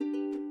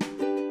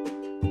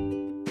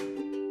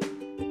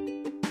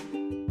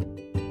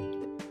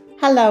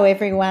Hello,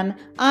 everyone.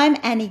 I'm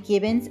Annie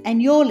Gibbons,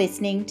 and you're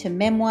listening to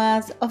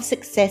Memoirs of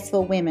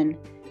Successful Women,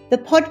 the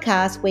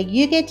podcast where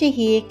you get to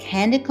hear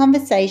candid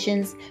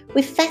conversations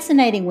with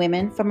fascinating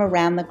women from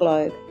around the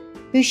globe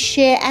who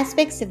share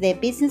aspects of their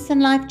business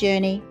and life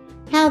journey,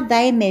 how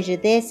they measure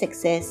their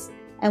success,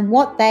 and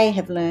what they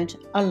have learnt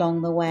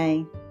along the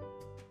way.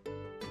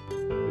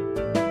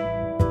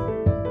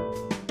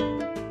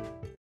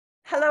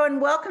 Hello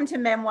and welcome to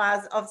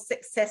Memoirs of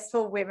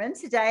Successful Women.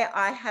 Today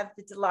I have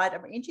the delight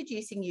of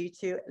introducing you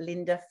to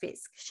Linda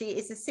Fisk. She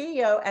is the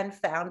CEO and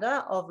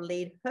founder of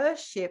Lead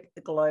Hership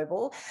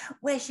Global,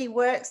 where she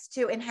works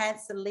to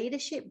enhance the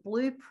leadership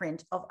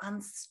blueprint of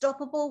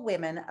unstoppable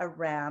women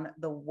around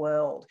the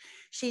world.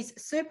 She's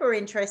super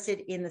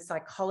interested in the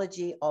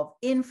psychology of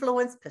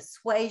influence,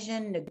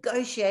 persuasion,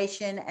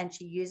 negotiation, and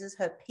she uses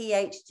her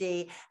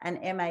PhD and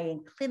MA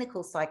in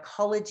clinical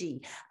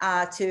psychology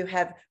to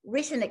have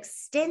written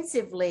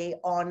extensively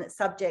on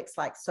subjects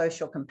like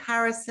social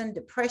comparison,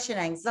 depression,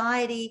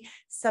 anxiety,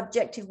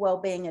 subjective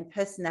well-being, and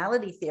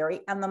personality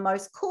theory. And the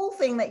most cool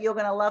thing that you're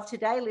going to love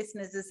today,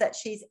 listeners, is that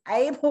she's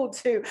able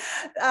to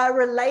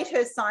relate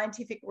her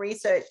scientific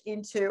research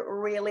into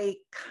really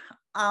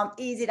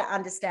easy to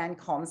understand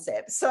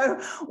concepts.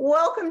 So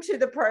welcome to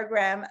the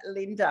program,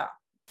 Linda.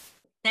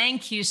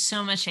 Thank you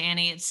so much,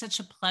 Annie. It's such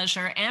a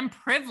pleasure and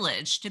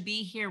privilege to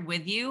be here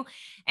with you.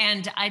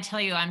 And I tell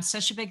you, I'm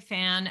such a big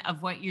fan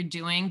of what you're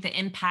doing, the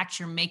impact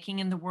you're making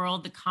in the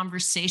world, the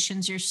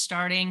conversations you're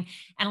starting,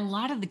 and a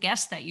lot of the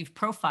guests that you've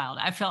profiled.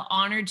 I feel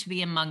honored to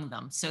be among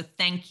them. So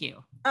thank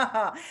you.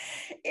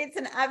 It's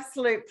an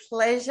absolute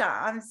pleasure.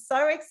 I'm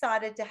so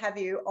excited to have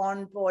you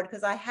on board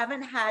because I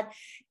haven't had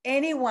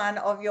anyone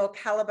of your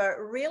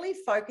caliber really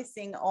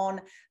focusing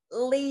on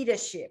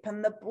leadership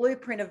and the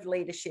blueprint of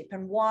leadership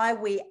and why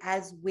we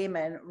as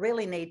women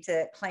really need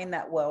to claim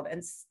that word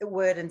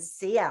and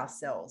see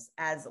ourselves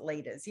as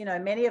leaders. You know,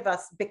 many of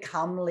us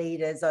become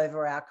leaders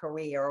over our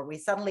career, or we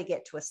suddenly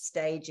get to a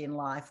stage in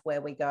life where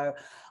we go,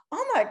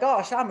 oh my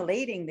gosh, I'm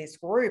leading this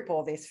group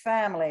or this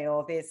family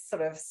or this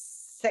sort of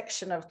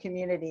section of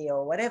community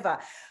or whatever.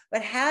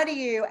 But how do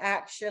you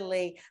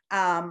actually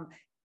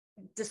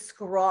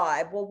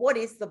describe, well, what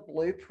is the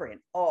blueprint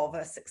of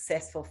a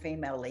successful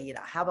female leader?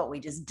 How about we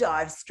just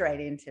dive straight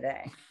in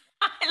today?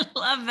 I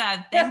love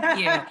that. Thank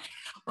you.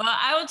 Well,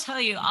 I will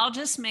tell you, I'll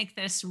just make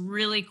this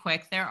really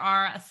quick. There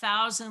are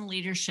 1,000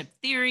 leadership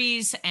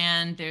theories,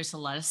 and there's a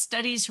lot of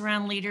studies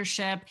around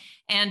leadership,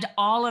 and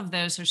all of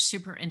those are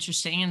super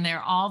interesting, and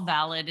they're all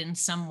valid in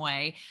some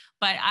way.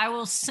 But I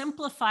will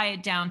simplify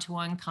it down to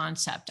one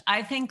concept.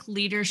 I think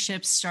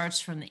leadership starts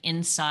from the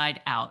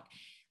inside out.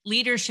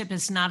 Leadership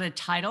is not a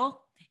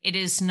title. It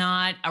is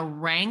not a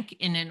rank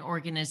in an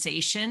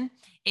organization.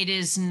 It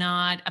is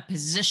not a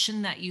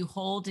position that you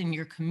hold in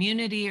your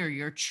community or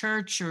your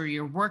church or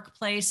your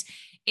workplace.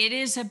 It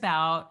is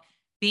about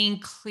being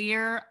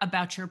clear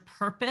about your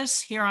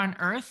purpose here on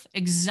earth,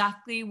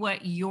 exactly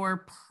what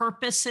your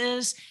purpose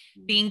is,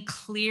 being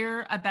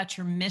clear about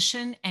your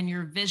mission and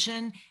your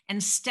vision,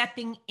 and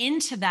stepping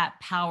into that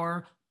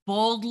power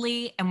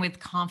boldly and with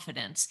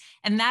confidence.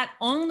 And that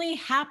only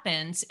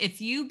happens if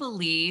you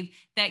believe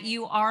that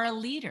you are a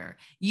leader.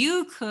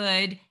 You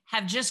could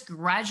have just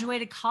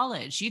graduated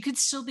college. You could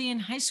still be in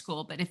high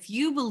school, but if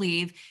you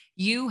believe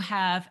you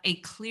have a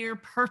clear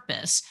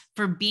purpose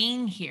for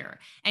being here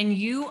and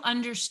you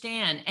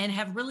understand and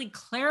have really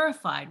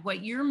clarified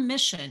what your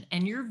mission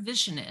and your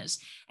vision is,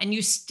 and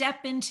you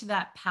step into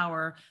that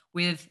power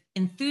with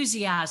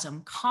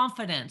enthusiasm,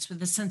 confidence,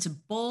 with a sense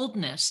of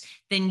boldness,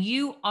 then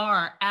you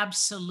are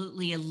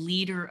absolutely a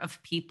leader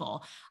of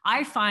people.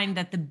 I find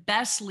that the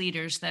best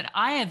leaders that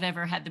I have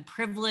ever had the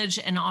privilege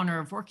and honor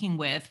of working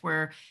with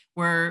were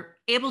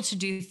able to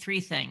do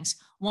three things.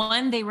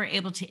 One, they were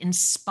able to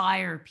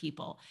inspire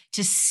people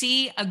to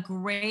see a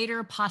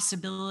greater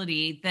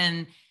possibility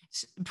than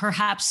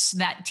perhaps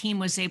that team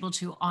was able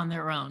to on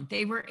their own.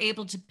 They were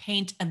able to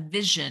paint a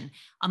vision,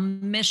 a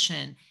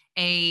mission,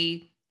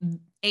 a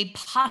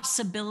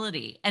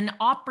possibility, an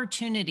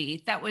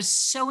opportunity that was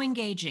so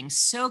engaging,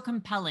 so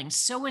compelling,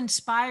 so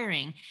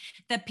inspiring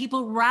that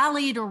people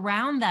rallied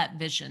around that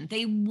vision.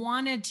 They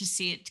wanted to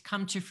see it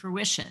come to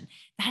fruition.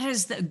 That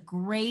is the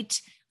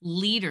great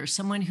leader,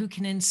 someone who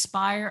can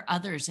inspire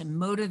others and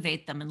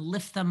motivate them and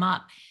lift them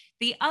up.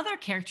 The other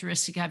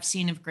characteristic I've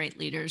seen of great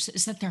leaders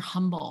is that they're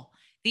humble.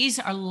 These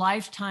are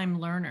lifetime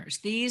learners.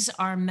 These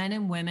are men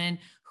and women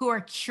who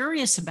are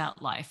curious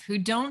about life, who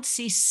don't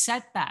see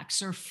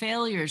setbacks or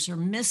failures or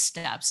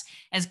missteps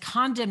as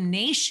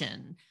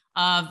condemnation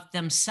of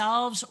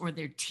themselves or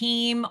their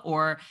team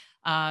or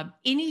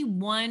any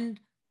one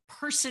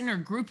person or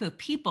group of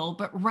people,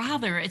 but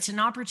rather it's an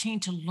opportunity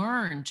to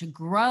learn, to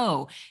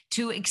grow,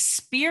 to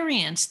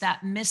experience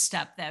that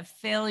misstep, that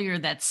failure,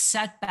 that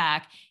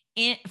setback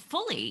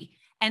fully,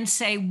 and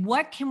say,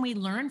 what can we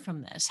learn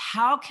from this?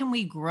 How can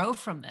we grow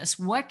from this?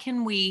 What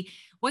can we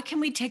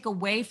take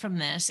away from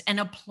this and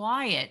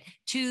apply it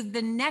to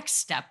the next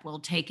step we'll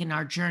take in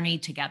our journey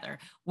together?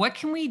 What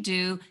can we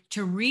do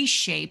to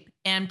reshape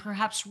and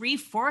perhaps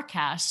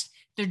reforecast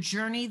the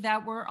journey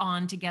that we're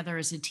on together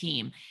as a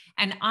team.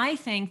 And I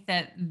think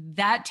that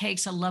that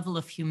takes a level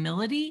of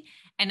humility,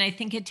 and I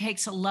think it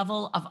takes a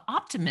level of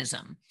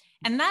optimism.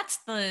 And that's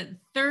the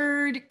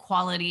third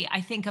quality, I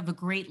think, of a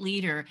great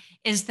leader,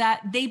 is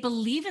that they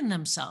believe in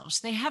themselves.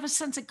 They have a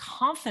sense of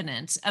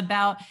confidence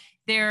about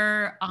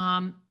their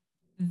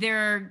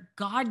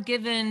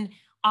God-given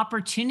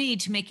opportunity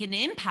to make an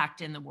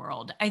impact in the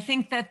world. I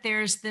think that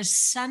there's this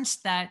sense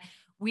that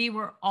we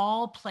were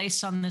all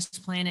placed on this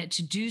planet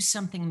to do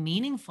something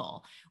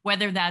meaningful,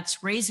 whether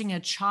that's raising a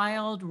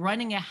child,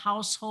 running a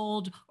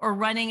household, or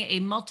running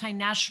a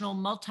multinational,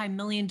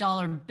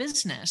 multi-million-dollar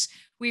business.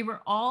 We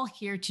were all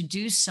here to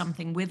do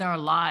something with our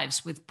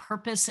lives, with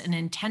purpose and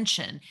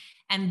intention.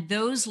 And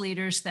those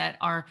leaders that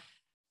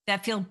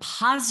feel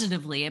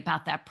positively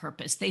about that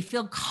purpose, they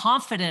feel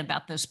confident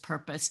about this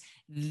purpose,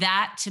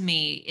 that to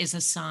me is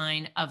a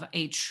sign of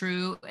a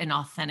true and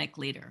authentic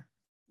leader.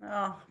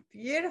 Oh,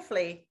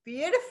 beautifully,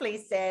 beautifully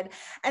said.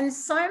 And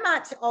so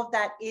much of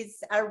that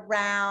is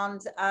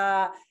around,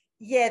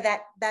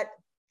 that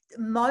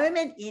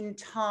moment in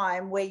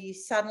time where you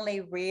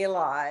suddenly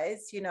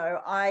realize,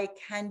 I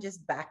can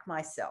just back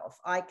myself.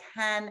 I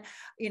can,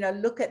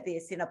 look at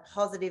this in a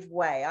positive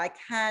way. I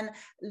can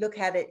look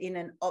at it in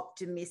an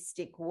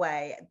optimistic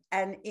way.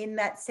 And in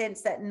that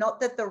sense, that not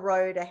that the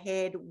road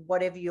ahead,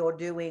 whatever you're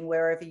doing,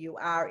 wherever you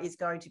are, is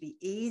going to be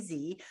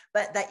easy,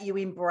 but that you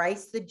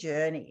embrace the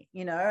journey,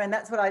 and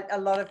that's what a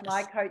lot of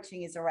my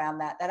coaching is around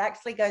that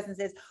actually goes and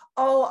says,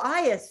 oh,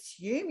 I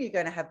assume you're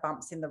going to have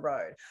bumps in the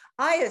road.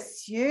 I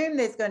assume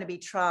there's going to be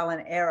trial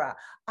and error.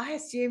 I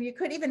assume you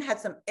could even have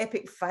some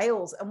epic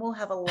fails and we'll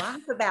have a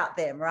laugh about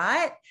them,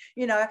 right?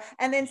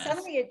 And then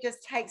suddenly it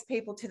just takes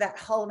people to that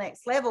whole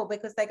next level,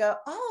 because they go,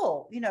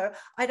 oh,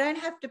 I don't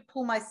have to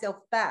pull myself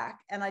back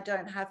and I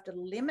don't have to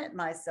limit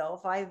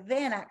myself. I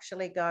then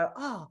actually go,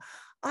 oh,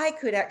 I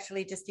could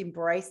actually just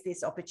embrace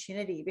this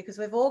opportunity, because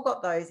we've all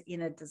got those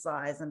inner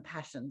desires and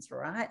passions,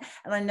 right?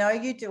 And I know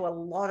you do a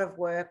lot of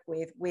work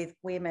with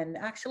women,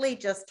 actually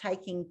just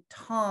taking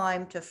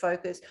time to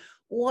focus.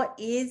 What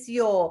is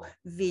your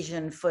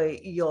vision for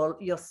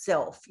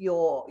yourself,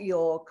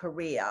 your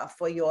career,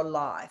 for your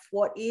life?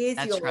 What is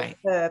That's your right.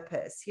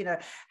 purpose?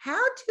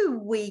 How do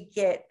we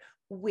get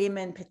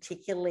women,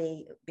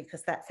 particularly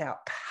because that's our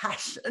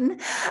passion,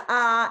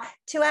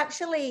 to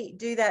actually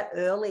do that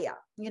earlier?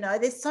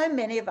 There's so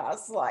many of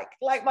us,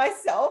 like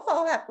myself,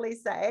 I'll happily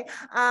say,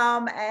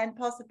 and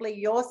possibly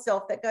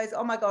yourself, that goes,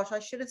 oh my gosh, I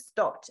should have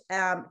stopped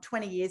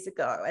 20 years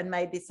ago and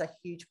made this a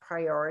huge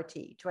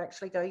priority to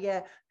actually go,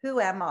 yeah, who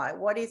am I?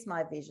 What is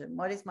my vision?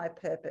 What is my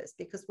purpose?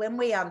 Because when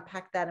we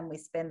unpack that and we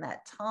spend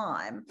that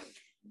time,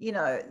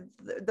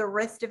 the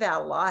rest of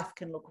our life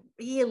can look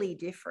really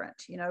different.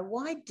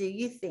 Why do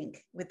you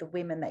think with the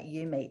women that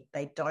you meet,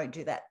 they don't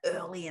do that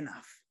early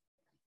enough?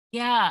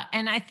 Yeah.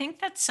 And I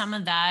think that some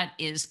of that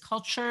is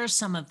culture,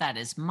 some of that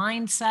is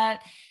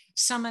mindset,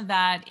 some of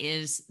that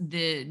is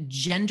the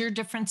gender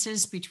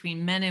differences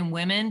between men and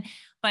women.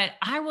 But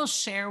I will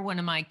share one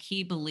of my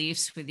key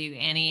beliefs with you,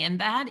 Annie,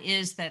 and that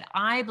is that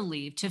I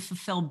believe to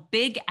fulfill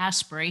big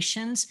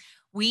aspirations,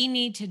 we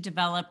need to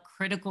develop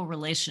critical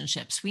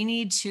relationships. We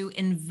need to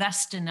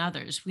invest in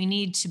others. We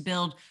need to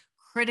build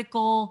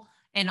critical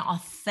and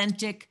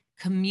authentic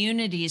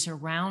communities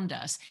around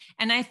us.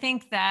 And I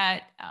think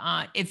that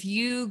if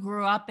you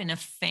grew up in a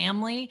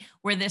family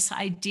where this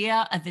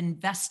idea of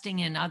investing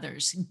in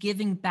others,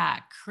 giving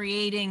back,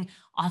 creating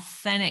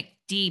authentic,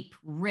 deep,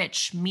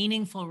 rich,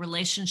 meaningful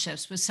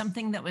relationships was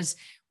something that was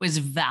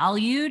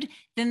valued,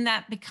 then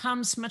that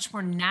becomes much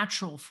more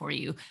natural for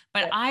you.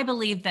 But I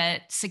believe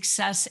that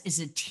success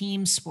is a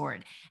team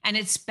sport, and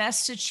it's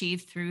best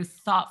achieved through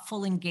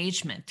thoughtful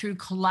engagement, through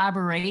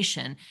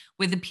collaboration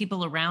with the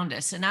people around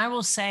us. And I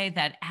will say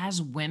that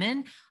as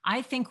women,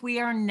 I think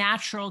we are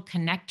natural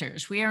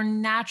connectors. We are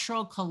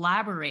natural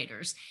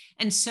collaborators.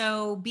 And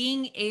so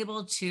being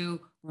able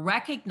to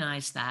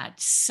recognize that,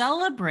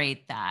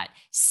 celebrate that,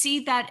 see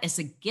that as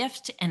a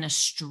gift and a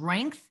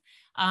strength,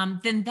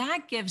 then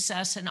that gives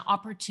us an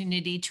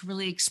opportunity to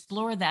really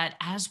explore that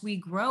as we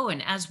grow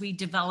and as we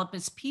develop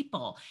as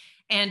people.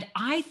 And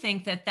I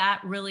think that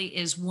that really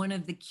is one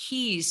of the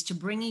keys to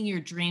bringing your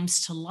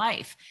dreams to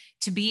life,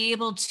 to be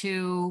able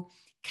to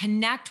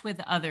connect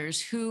with others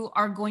who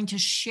are going to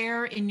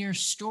share in your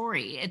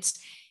story.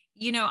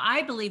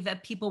 I believe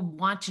that people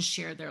want to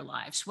share their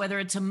lives, whether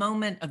it's a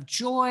moment of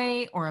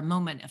joy or a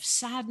moment of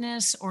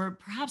sadness or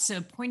perhaps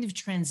a point of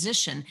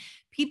transition.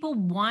 People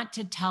want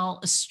to tell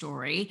a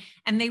story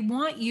and they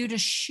want you to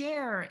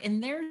share in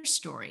their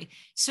story.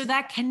 So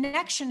that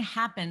connection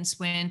happens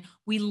when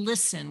we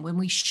listen, when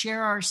we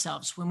share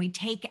ourselves, when we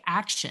take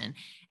action.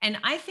 And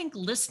I think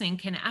listening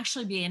can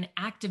actually be an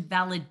act of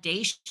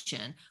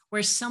validation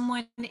where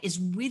someone is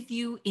with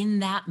you in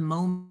that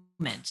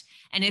moment.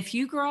 And if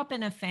you grow up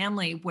in a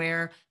family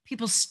where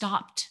people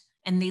stopped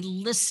and they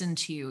listened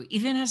to you,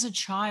 even as a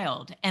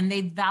child, and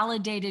they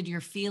validated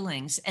your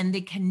feelings and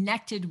they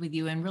connected with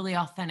you in really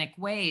authentic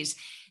ways,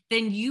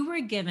 then you were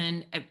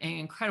given an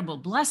incredible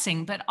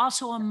blessing, but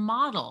also a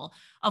model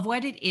of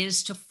what it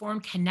is to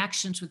form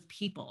connections with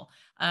people,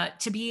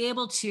 to be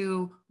able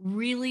to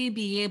really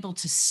be able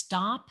to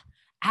stop,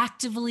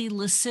 actively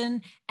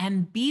listen,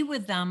 and be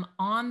with them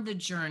on the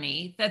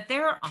journey that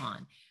they're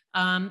on.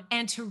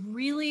 And to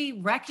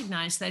really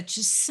recognize that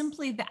just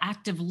simply the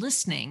act of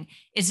listening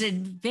is a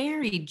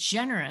very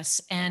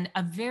generous and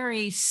a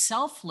very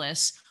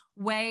selfless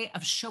way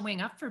of showing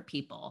up for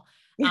people.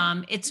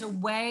 It's a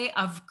way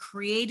of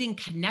creating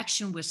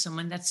connection with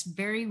someone that's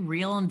very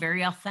real and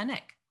very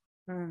authentic.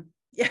 Mm.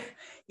 Yeah.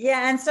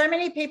 Yeah. And so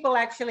many people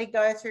actually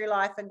go through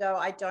life and go,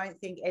 I don't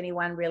think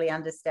anyone really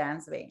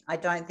understands me. I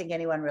don't think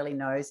anyone really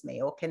knows me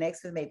or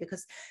connects with me,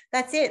 because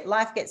that's it.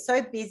 Life gets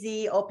so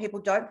busy, or people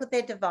don't put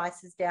their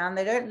devices down.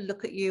 They don't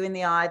look at you in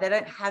the eye. They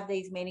don't have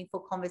these meaningful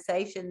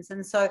conversations.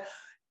 And so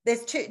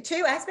there's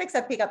two aspects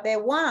I pick up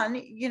there. One,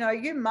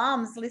 you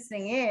moms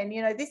listening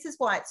in, this is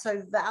why it's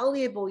so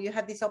valuable. You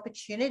have this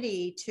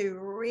opportunity to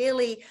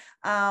really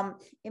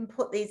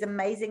input these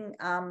amazing,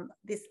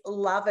 this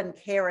love and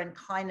care and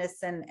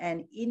kindness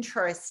and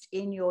interest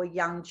in your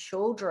young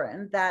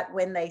children, that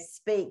when they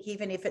speak,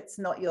 even if it's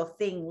not your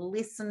thing,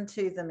 listen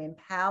to them,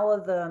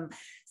 empower them,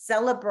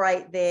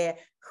 celebrate their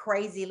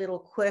crazy little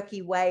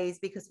quirky ways,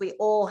 because we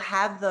all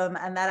have them,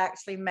 and that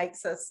actually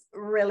makes us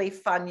really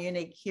fun,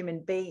 unique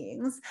human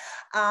beings.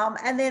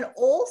 And then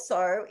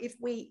also, if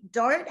we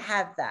don't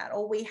have that,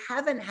 or we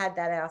haven't had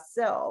that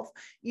ourselves,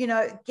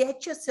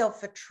 get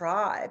yourself a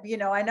tribe.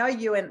 I know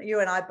you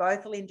and I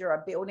both, Linda,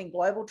 are building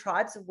global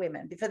tribes of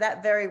women for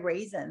that very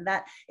reason,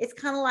 that it's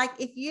kind of like,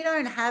 if you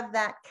don't have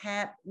that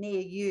camp near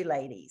you,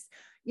 ladies,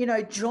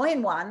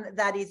 join one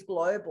that is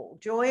global.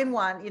 Join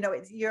one,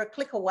 you're a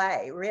click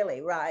away,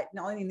 really, right?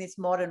 Not in this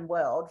modern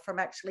world, from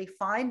actually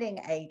finding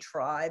a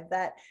tribe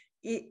that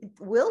it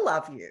will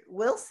love you,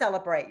 will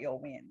celebrate your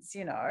wins,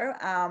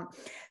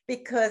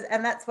 because,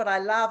 and that's what I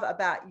love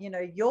about,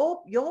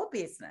 your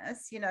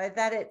business,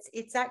 that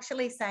it's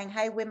actually saying,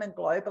 hey, women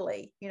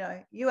globally,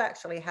 you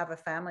actually have a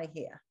family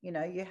here,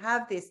 you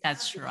have this.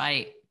 That's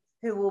right.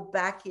 Who will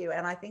back you.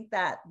 And I think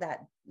that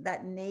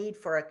need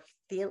for a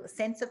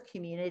sense of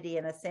community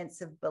and a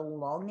sense of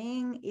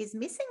belonging is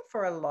missing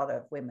for a lot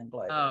of women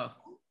globally. Oh,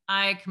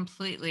 I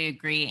completely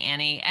agree,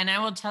 Annie. And I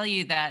will tell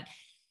you that,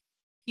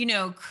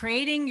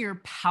 creating your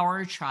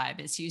power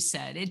tribe, as you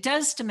said, it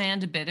does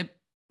demand a bit of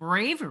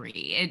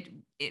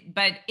bravery.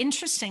 But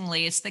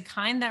interestingly, it's the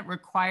kind that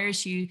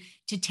requires you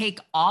to take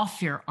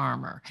off your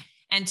armor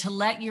and to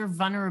let your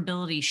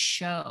vulnerability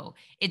show.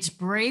 It's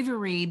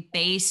bravery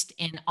based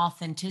in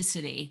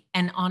authenticity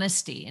and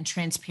honesty and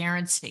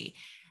transparency.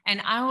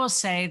 And I will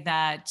say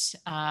that,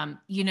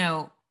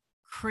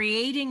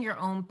 creating your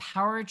own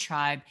power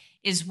tribe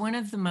is one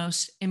of the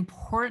most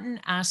important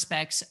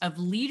aspects of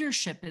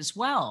leadership as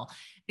well,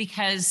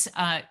 because,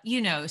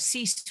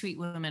 C-suite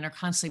women are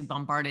constantly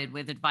bombarded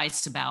with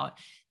advice about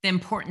the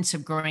importance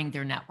of growing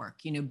their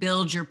network.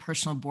 Build your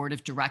personal board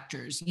of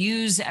directors,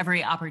 use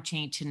every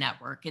opportunity to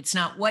network. It's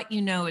not what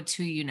you know, it's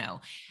who you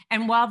know.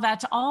 And while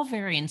that's all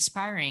very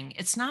inspiring,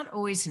 it's not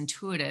always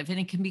intuitive, and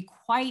it can be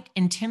quite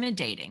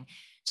intimidating.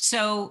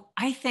 So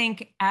I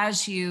think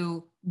as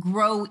you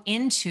grow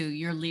into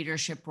your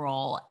leadership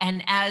role,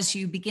 and as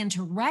you begin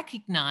to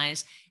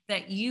recognize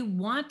that you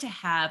want to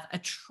have a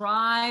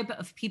tribe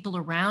of people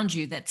around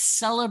you that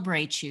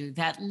celebrate you,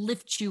 that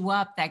lift you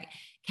up, that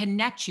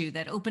connect you,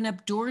 that open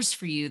up doors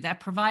for you,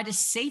 that provide a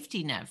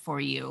safety net for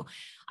you,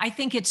 I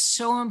think it's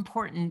so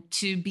important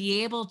to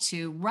be able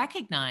to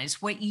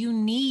recognize what you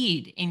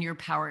need in your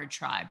power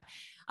tribe.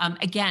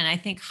 Again, I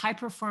think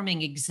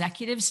high-performing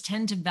executives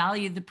tend to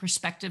value the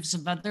perspectives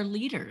of other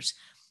leaders.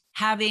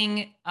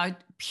 Having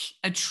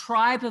a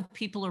tribe of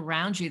people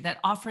around you that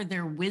offer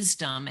their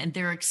wisdom and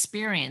their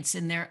experience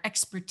and their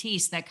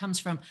expertise that comes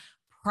from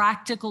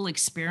practical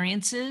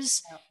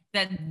experiences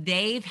that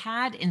they've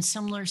had in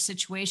similar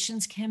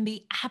situations can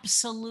be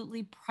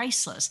absolutely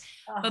priceless.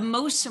 But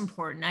most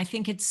important, I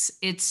think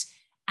it's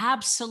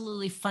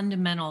absolutely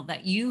fundamental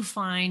that you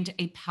find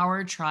a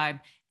power tribe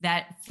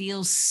that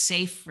feels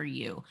safe for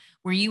you,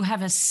 where you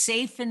have a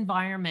safe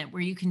environment,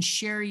 where you can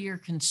share your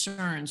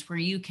concerns, where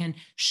you can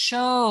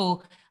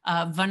show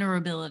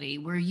vulnerability,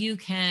 where you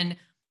can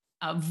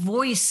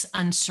voice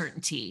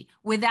uncertainty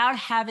without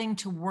having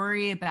to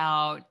worry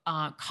about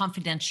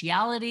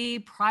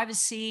confidentiality,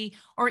 privacy,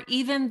 or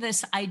even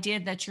this idea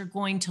that you're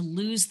going to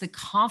lose the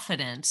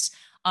confidence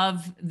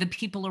of the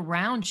people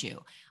around you.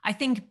 I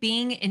think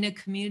being in a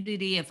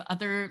community of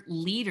other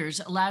leaders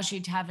allows you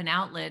to have an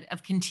outlet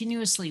of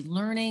continuously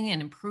learning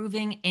and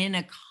improving in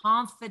a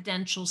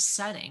confidential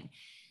setting.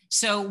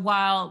 So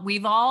while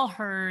we've all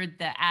heard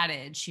the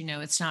adage,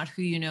 it's not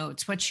who you know,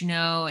 it's what you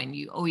know, and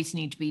you always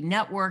need to be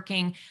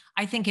networking,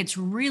 I think it's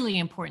really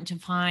important to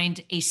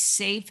find a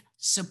safe,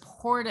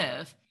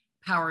 supportive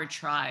power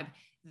tribe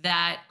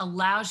that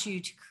allows you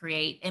to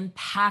create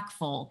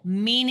impactful,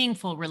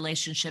 meaningful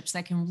relationships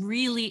that can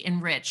really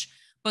enrich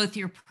both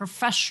your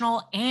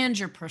professional and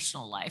your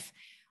personal life.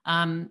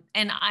 And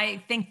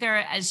I think there,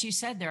 as you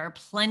said, there are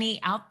plenty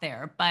out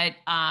there, but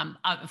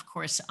of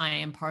course, I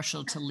am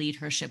partial to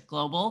Leadership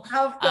Global.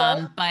 Of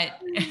course. But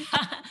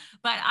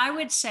but I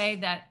would say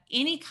that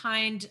any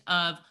kind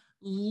of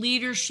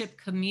leadership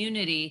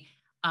community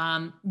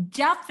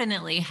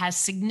definitely has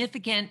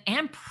significant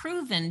and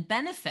proven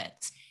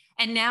benefits.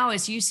 And now,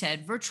 as you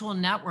said, virtual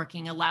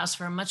networking allows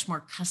for a much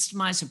more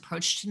customized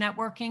approach to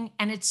networking.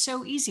 And it's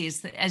so easy,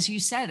 as you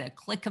said, a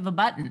click of a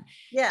button.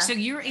 Yeah. So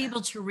you're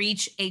able to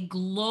reach a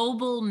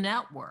global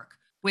network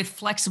with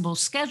flexible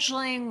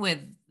scheduling, with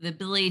the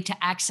ability to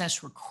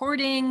access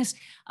recordings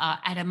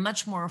at a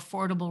much more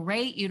affordable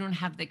rate. You don't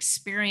have the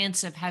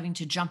experience of having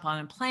to jump on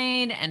a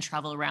plane and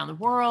travel around the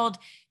world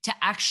to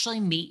actually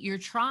meet your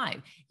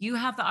tribe. You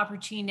have the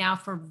opportunity now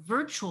for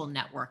virtual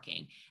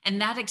networking,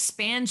 and that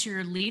expands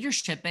your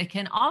leadership. It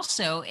can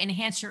also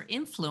enhance your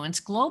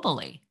influence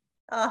globally.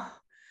 Oh,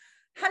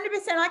 100%.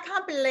 I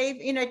can't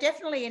believe,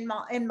 definitely in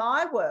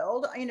my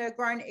world,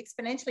 grown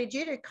exponentially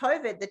due to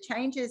COVID, the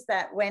changes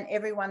that when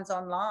everyone's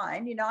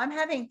online, I'm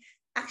having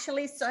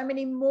actually so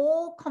many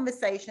more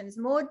conversations,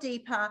 more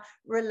deeper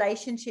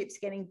relationships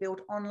getting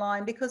built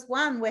online because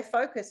one, we're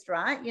focused,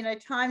 right?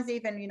 Times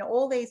even,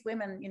 all these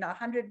women,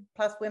 100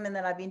 plus women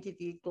that I've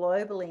interviewed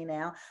globally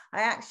now,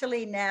 I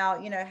actually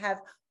now,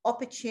 have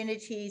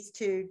opportunities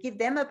to give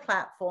them a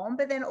platform,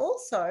 but then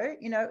also,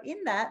 in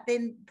that,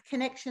 then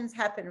connections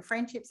happen,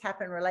 friendships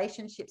happen,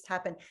 relationships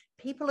happen.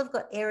 People have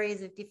got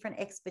areas of different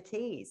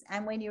expertise.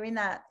 And when you're in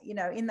that,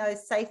 in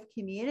those safe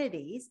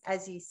communities,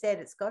 as you said,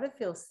 it's got to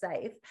feel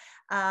safe,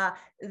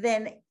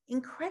 then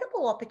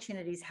incredible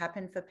opportunities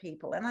happen for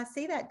people. And I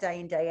see that day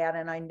in, day out,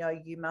 and I know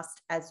you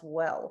must as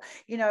well,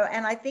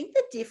 and I think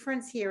the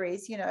difference here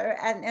is,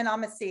 and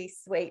I'm a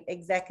C-suite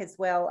exec as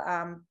well,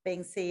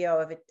 being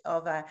CEO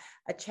of a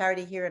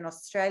charity here in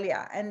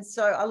Australia. And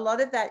so a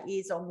lot of that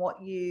is on what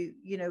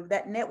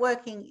that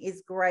networking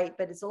is great,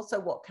 but it's also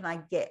what can I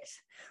get,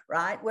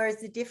 right?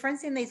 Whereas the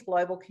difference in these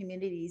global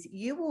communities,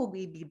 you will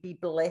be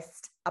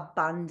blessed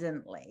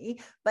abundantly,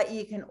 but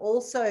you can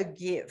also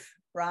give,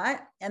 right?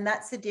 And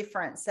that's the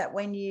difference, that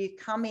when you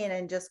come in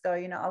and just go,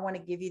 I want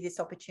to give you this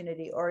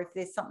opportunity, or if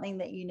there's something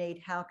that you need,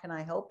 how can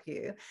I help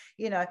you?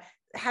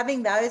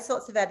 Having those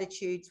sorts of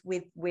attitudes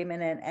with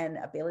women and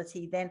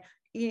ability, then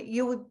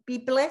you would be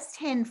blessed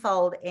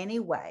tenfold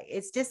anyway.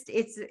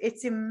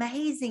 It's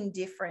amazing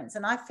difference.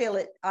 And I feel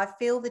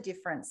the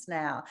difference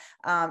now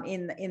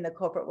in the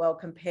corporate world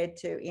compared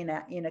to in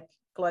a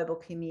global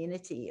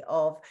community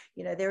of,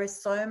 there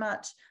is so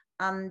much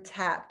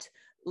untapped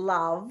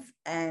love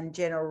and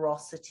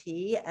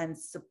generosity and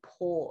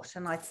support.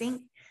 And I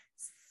think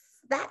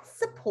that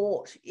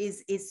support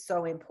is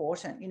so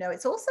important.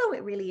 It's also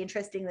really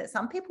interesting that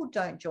some people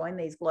don't join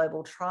these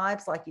global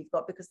tribes like you've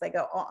got because they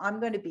go, oh,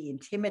 I'm going to be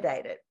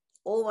intimidated.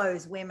 All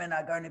those women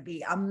are going to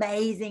be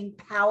amazing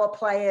power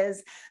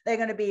players. They're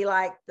going to be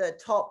like the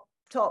top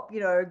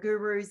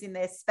gurus in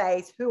their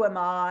space. Who am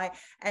I?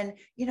 And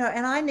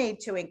and I need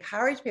to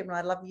encourage people, and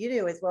I'd love you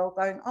to as well,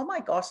 going, oh my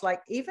gosh,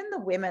 like even the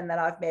women that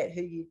I've met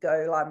who you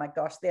go, oh my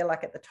gosh, they're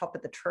like at the top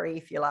of the tree,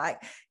 if you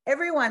like.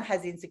 Everyone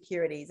has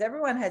insecurities,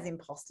 everyone has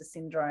imposter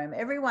syndrome,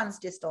 everyone's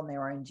just on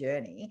their own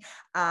journey,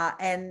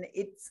 and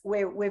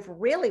we're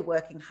really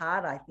working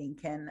hard, I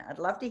think. And I'd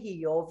love to hear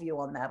your view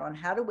on that, on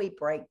how do we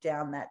break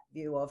down that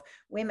view of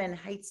women,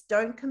 hey,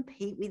 don't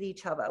compete with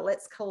each other,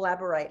 let's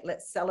collaborate,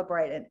 let's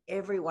celebrate, and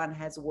everyone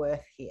has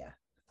worth here.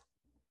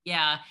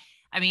 Yeah.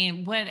 I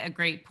mean, what a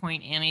great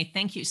point, Annie.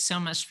 Thank you so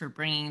much for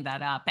bringing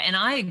that up. And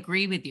I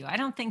agree with you. I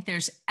don't think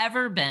there's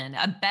ever been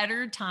a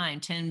better time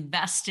to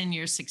invest in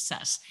your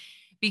success.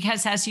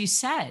 Because as you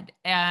said,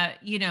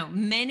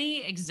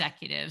 many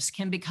executives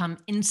can become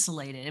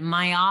insulated and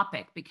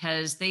myopic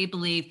because they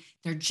believe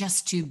they're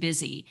just too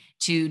busy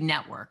to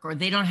network, or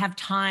they don't have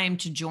time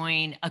to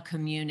join a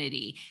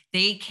community.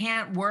 They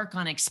can't work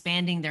on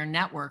expanding their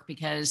network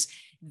because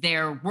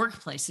their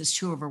workplace is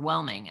too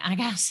overwhelming. I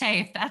gotta say,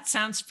 if that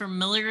sounds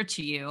familiar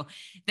to you,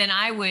 then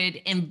I would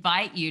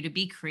invite you to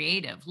be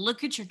creative.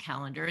 Look at your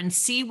calendar and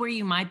see where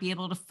you might be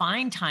able to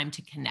find time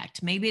to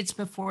connect. Maybe it's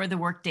before the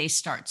workday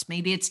starts.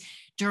 Maybe it's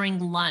during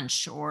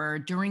lunch or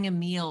during a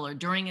meal or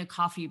during a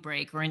coffee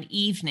break or an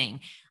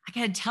evening. I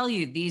gotta tell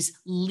you, these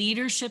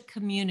leadership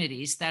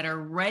communities that are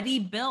already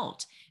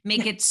built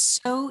make it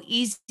so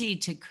easy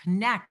to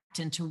connect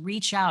and to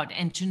reach out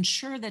and to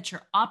ensure that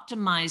you're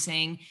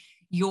optimizing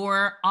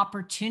your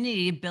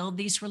opportunity to build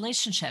these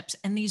relationships.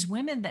 And these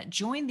women that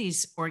join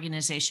these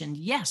organizations,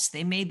 yes,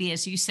 they may be,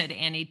 as you said,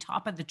 Annie,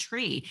 top of the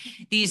tree.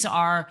 These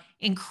are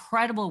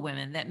incredible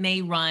women that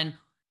may run,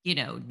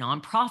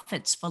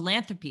 nonprofits,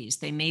 philanthropies.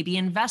 They may be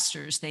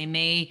investors. They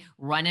may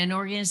run an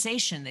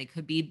organization. They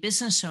could be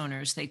business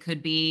owners. They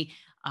could be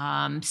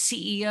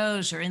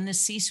CEOs or in the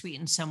C-suite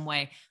in some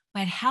way.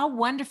 But how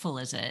wonderful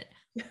is it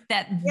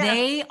that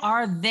they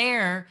are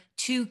there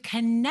to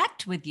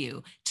connect with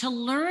you, to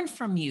learn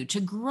from you, to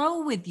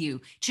grow with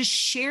you, to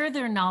share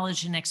their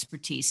knowledge and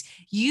expertise.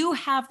 You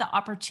have the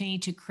opportunity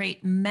to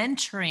create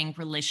mentoring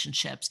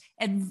relationships,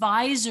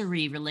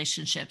 advisory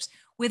relationships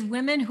with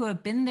women who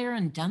have been there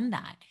and done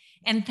that.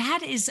 And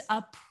that is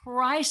a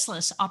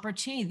priceless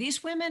opportunity.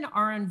 These women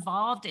are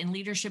involved in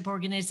leadership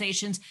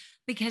organizations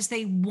because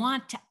they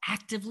want to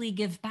actively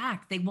give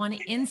back. They want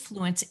to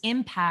influence,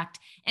 impact,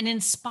 and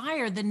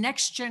inspire the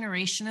next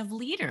generation of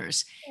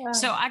leaders. Yeah.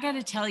 So I got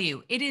to tell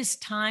you, it is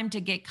time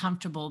to get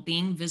comfortable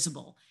being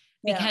visible,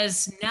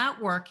 because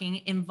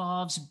networking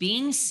involves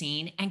being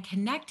seen and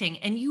connecting,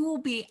 and you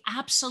will be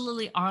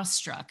absolutely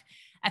awestruck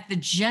at the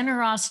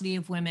generosity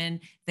of women,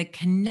 the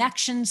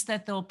connections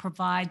that they'll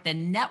provide, the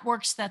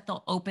networks that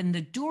they'll open, the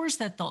doors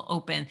that they'll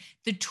open,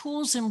 the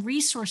tools and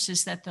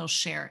resources that they'll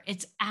share.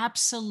 It's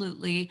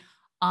absolutely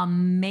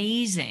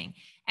amazing.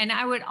 And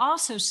I would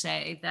also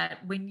say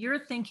that when you're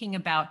thinking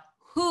about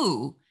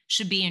who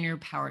should be in your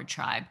power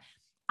tribe,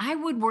 I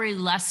would worry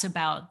less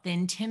about the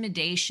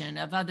intimidation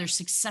of other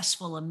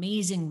successful,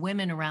 amazing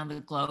women around the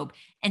globe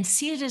and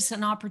see it as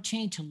an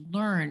opportunity to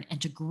learn and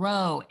to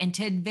grow and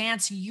to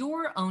advance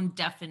your own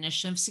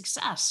definition of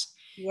success.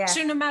 Yes.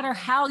 So no matter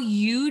how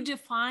you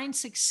define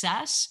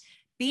success,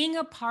 being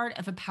a part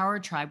of a power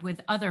tribe with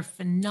other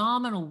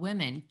phenomenal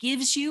women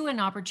gives you an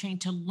opportunity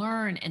to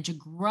learn and to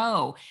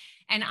grow.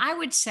 And I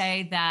would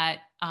say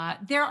that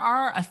there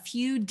are a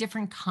few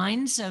different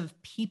kinds of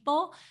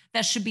people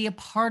that should be a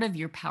part of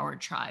your power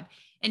tribe.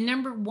 And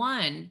number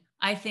one,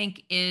 I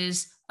think,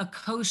 is a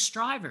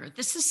co-striver.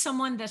 This is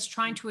someone that's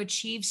trying to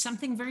achieve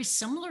something very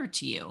similar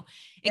to you.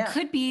 It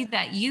could be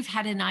that you've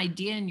had an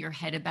idea in your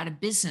head about a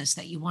business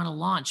that you want to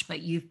launch,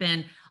 but you've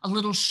been a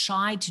little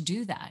shy to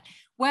do that.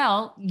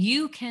 Well,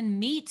 you can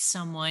meet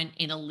someone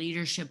in a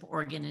leadership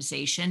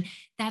organization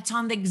that's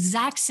on the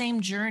exact same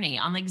journey,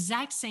 on the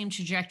exact same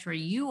trajectory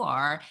you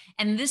are.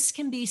 And this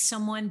can be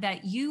someone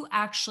that you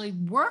actually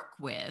work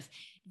with.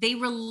 They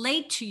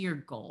relate to your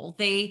goal.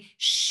 They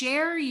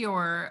share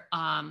your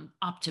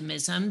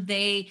optimism.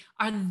 They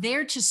are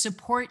there to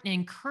support and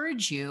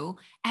encourage you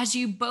as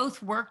you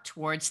both work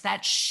towards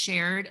that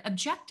shared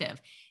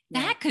objective.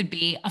 That could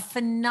be a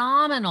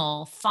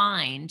phenomenal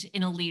find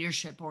in a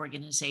leadership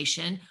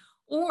organization.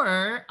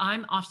 Or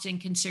I'm often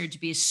considered to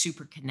be a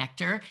super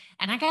connector.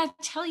 And I got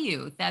to tell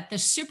you that the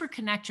super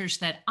connectors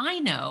that I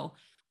know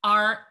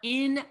are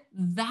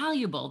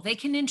invaluable. They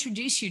can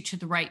introduce you to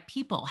the right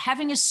people.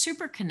 Having a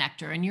super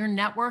connector in your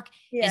network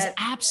is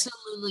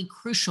absolutely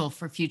crucial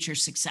for future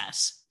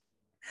success.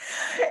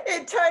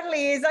 It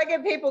totally is. I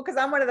get people, because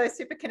I'm one of those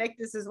super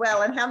connectors as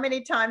well. And how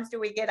many times do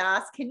we get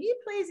asked, can you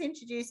please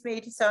introduce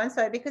me to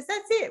so-and-so? Because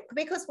that's it.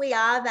 Because we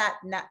are that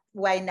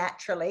way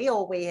naturally,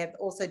 or we have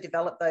also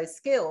developed those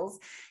skills.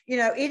 You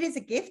know, it is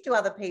a gift to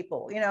other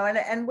people, you know,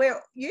 and we're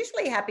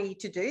usually happy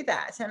to do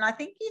that. And I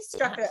think you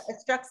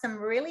struck some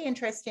really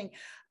interesting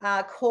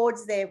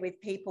chords there with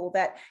people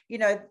that, you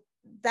know,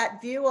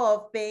 that view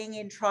of being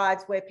in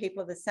tribes where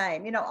people are the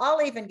same. You know,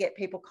 I'll even get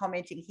people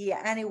commenting here,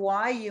 Annie,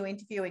 why are you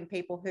interviewing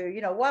people who,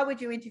 you know, why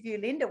would you interview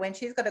Linda when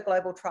she's got a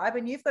global tribe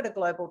and you've got a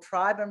global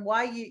tribe, and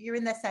why you're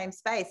in the same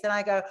space? And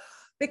I go,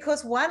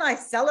 because one, I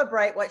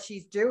celebrate what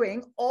she's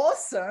doing,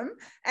 awesome,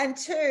 and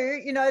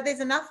two, you know, there's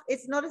enough.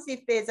 It's not as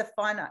if there's a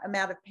finite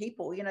amount of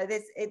people. You know,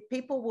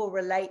 people will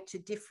relate to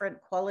different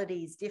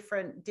qualities,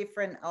 different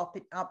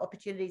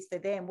opportunities for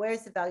them.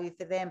 Where's the value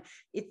for them?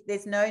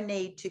 There's no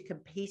need to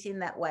compete in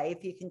that way.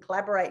 If you can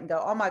collaborate and go,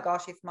 oh my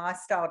gosh, if my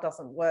style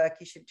doesn't work,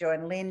 you should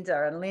join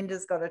Linda, and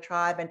Linda's got a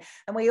tribe, and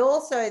we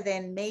also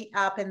then meet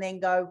up and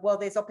then go, well,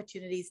 there's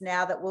opportunities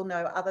now that we'll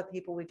know other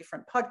people with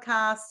different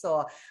podcasts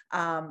or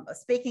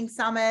speaking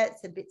summits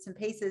and bits and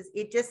pieces.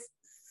 It just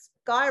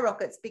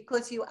skyrockets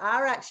because you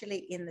are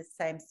actually in the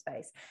same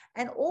space,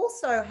 and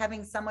also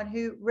having someone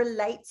who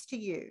relates to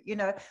you. You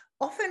know,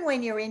 often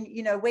when you're in,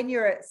 you know, when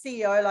you're a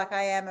CEO like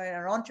I am, and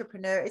an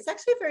entrepreneur, it's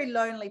actually a very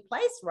lonely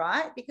place,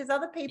 right? Because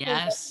other people,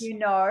 you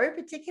know,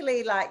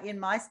 particularly like in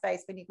my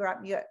space, when you grew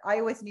up, I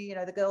always knew, you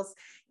know, the girls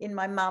in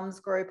my mum's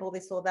group, all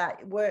this or that,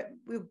 we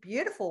were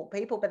beautiful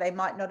people, but they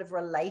might not have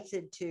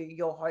related to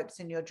your hopes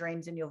and your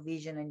dreams and your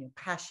vision and your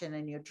passion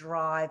and your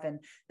drive and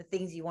the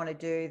things you want to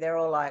do. They're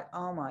all like,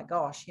 oh my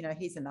gosh, you know,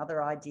 here's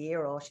another idea,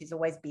 or she's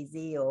always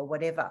busy or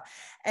whatever.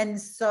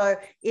 And so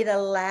it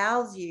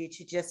allows you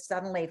to just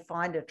suddenly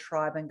find a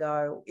tribe and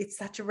go, it's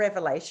such a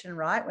revelation,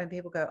 right? When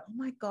people go, oh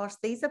my gosh,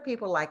 these are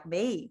people like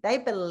me. They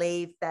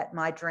believe that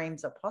my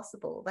dreams are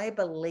possible. They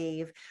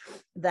believe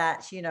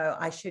that, you know,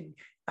 I should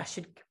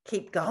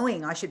keep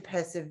going. I should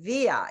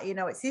persevere. You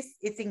know, it's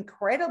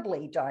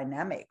incredibly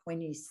dynamic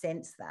when you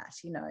sense that,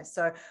 you know.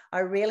 So I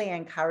really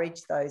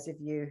encourage those of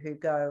you who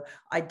go,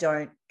 I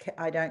don't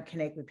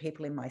connect with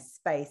people in my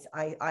space.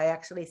 I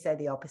actually say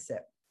the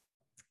opposite.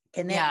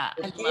 Connect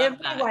with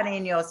everyone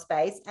in your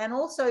space, and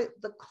also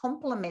the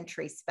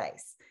complementary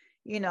space,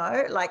 you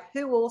know, like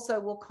who also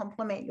will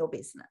complement your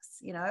business.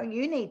 You know,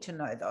 you need to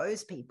know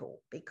those people,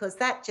 because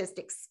that just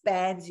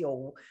expands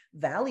your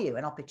value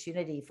and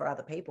opportunity for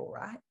other people,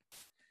 right?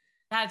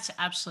 That's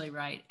absolutely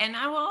right. And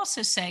I will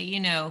also say, you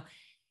know,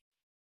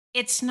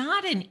 it's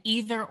not an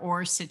either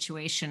or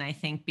situation, I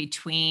think,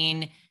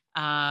 between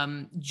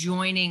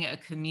joining a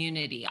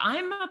community.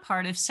 I'm a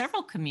part of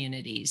several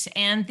communities,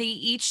 and they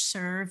each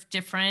serve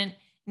different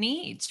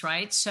needs,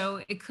 right?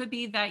 So it could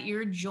be that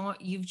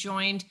you've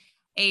joined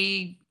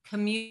a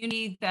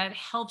community that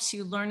helps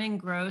you learn and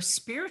grow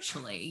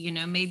spiritually.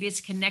 Maybe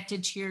it's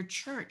connected to your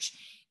church.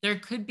 There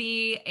could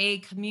be a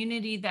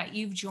community that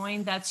you've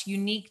joined that's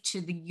unique to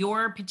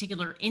your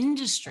particular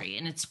industry,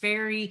 and it's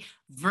very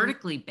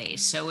vertically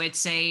based. So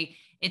it's a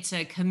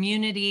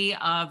community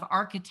of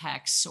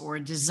architects or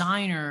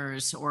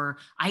designers or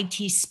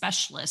IT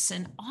specialists,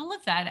 and all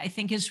of that I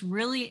think is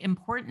really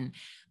important.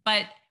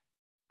 But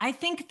I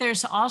think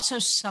there's also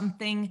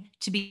something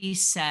to be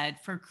said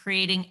for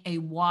creating a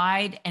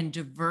wide and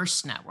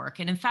diverse network.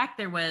 And in fact,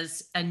 there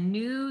was a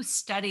new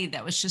study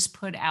that was just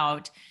put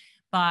out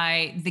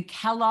by the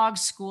Kellogg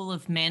School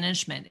of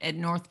Management at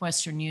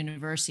Northwestern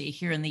University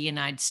here in the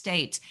United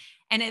States.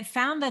 And it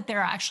found that there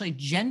are actually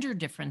gender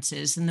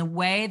differences in the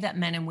way that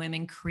men and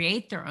women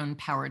create their own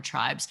power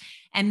tribes.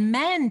 And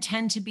men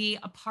tend to be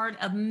a part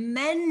of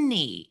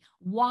many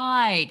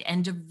wide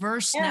and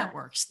diverse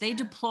networks. They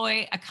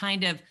deploy a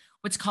kind of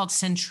what's called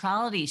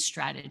centrality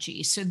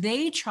strategy. So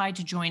they try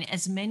to join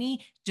as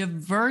many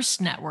diverse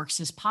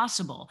networks as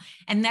possible.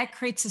 And that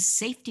creates a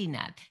safety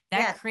net.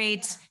 That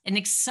creates an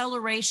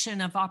acceleration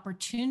of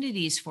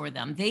opportunities for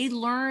them. They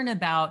learn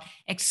about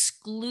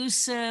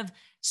exclusive,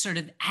 sort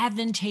of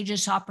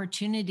advantageous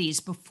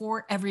opportunities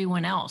before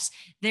everyone else.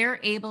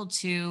 They're able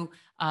to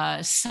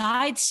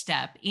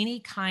sidestep any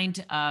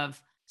kind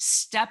of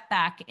step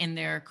back in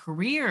their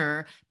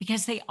career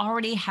because they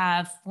already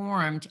have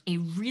formed a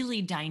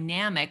really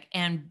dynamic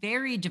and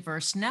very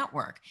diverse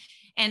network.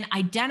 And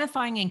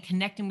identifying and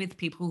connecting with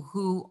people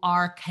who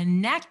are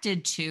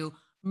connected to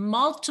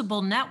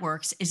multiple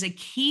networks is a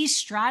key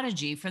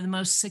strategy for the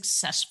most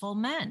successful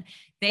men.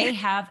 They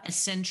have a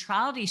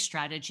centrality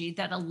strategy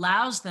that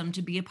allows them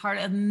to be a part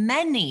of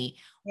many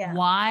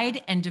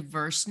wide and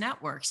diverse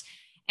networks.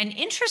 And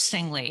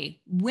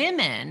interestingly,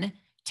 women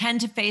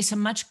tend to face a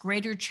much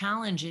greater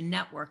challenge in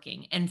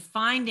networking and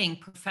finding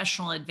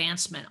professional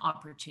advancement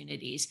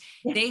opportunities.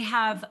 They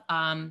have,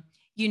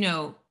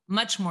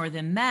 much more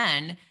than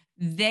men.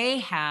 They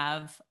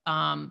have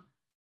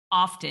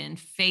often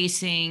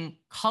facing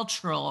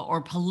cultural or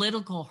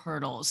political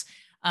hurdles,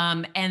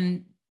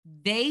 and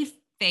they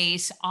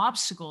face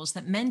obstacles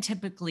that men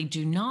typically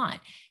do not.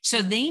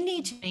 So they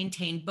need to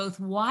maintain both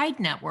wide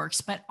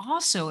networks, but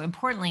also,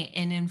 importantly,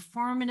 an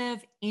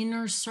informative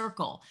inner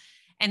circle.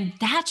 And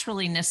that's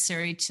really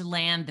necessary to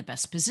land the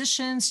best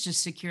positions, to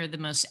secure the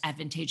most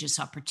advantageous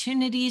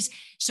opportunities.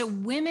 So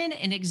women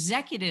in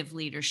executive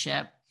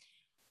leadership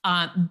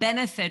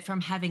benefit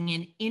from having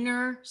an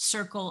inner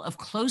circle of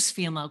close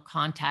female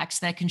contacts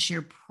that can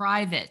share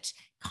private,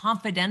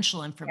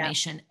 confidential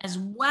information, as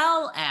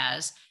well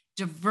as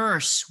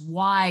diverse,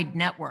 wide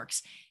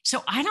networks.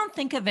 So I don't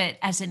think of it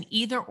as an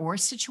either or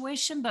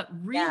situation, but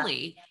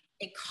really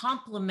a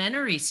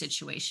complementary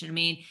situation. I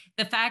mean,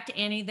 the fact,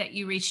 Annie, that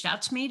you reached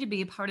out to me to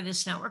be a part of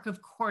this network,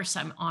 of course,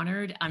 I'm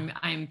honored.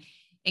 I'm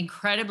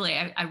incredibly,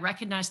 I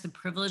recognize the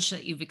privilege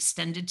that you've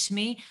extended to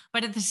me,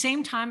 but at the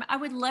same time, I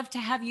would love to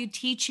have you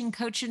teach and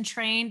coach and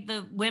train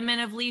the women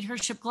of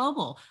Leadership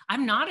Global.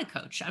 I'm not a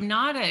coach. I'm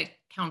not a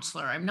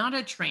counselor. I'm not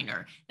a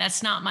trainer.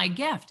 That's not my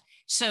gift.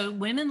 So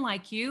women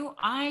like you,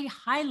 I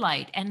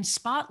highlight and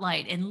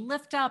spotlight and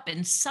lift up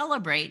and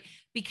celebrate,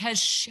 because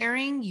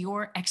sharing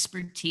your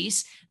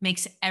expertise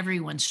makes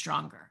everyone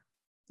stronger.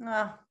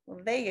 Oh,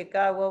 well, there you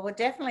go. Well, we'll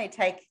definitely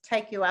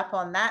take you up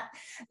on that,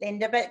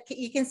 Linda. But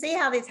you can see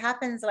how this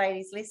happens,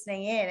 ladies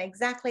listening in.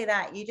 Exactly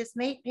that. You just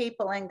meet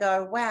people and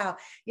go, wow,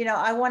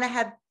 I want to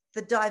have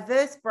the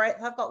diverse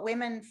breadth. I've got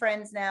women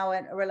friends now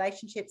and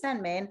relationships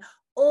and men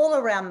all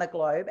around the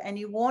globe, and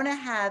you want to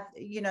have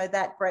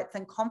that breadth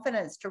and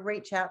confidence to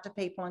reach out to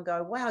people and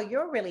go, wow,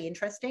 you're really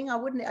interesting.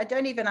 I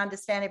don't even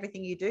understand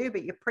everything you do,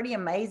 but you're pretty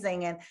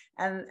amazing, and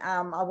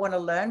I want to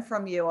learn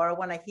from you, or I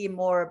want to hear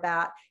more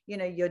about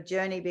your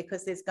journey,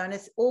 because there's going to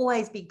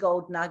always be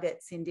gold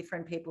nuggets in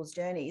different people's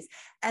journeys.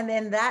 And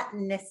then that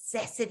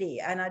necessity,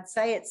 and I'd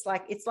say it's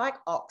like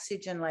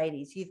oxygen,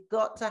 ladies. You've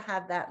got to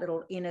have that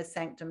little inner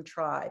sanctum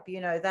tribe,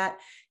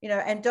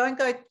 and don't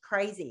go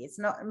crazy. It's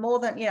not more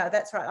than,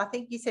 that's right. I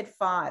think you said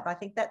 5. I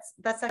think that's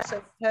actually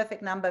a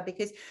perfect number,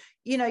 because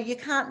you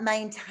can't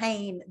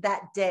maintain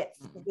that depth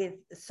with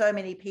so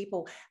many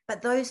people,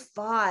 but those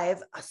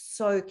 5 are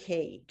so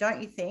key, don't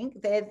you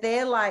think?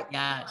 They're like,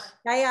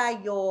 they are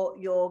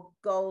your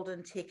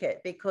golden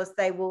ticket, because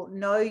they will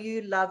know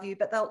you, love you,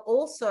 but they'll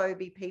also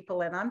be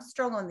people, and I'm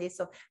strong on this,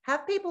 of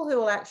have people who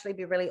will actually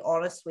be really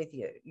honest with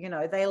you.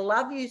 They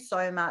love you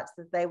so much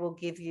that they will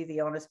give you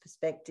the honest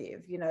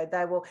perspective.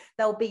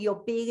 They'll be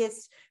your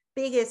biggest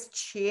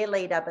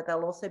cheerleader, but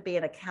they'll also be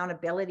an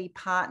accountability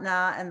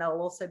partner, and they'll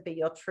also be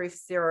your truth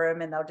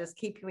serum, and they'll just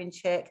keep you in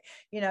check,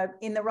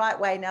 in the right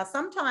way. Now,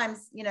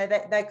 sometimes,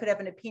 that they could have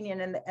an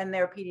opinion and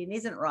their opinion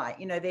isn't right.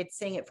 They're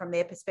seeing it from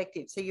their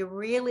perspective. So you're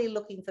really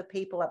looking for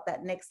people at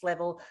that next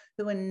level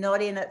who are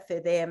not in it for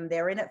them.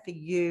 They're in it for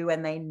you,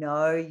 and they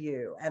know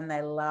you, and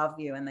they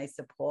love you, and they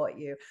support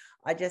you.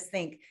 I just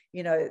think,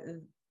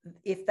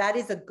 if that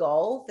is a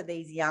goal for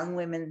these young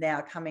women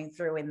now coming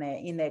through in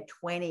their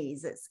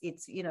 20s,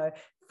 it's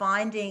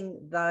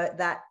finding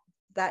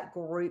that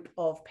group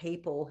of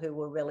people who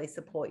will really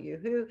support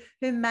you,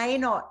 who may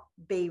not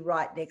be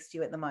right next to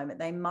you at the moment.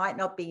 They might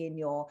not be in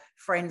your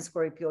friends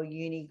group, your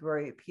uni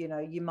group.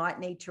 You might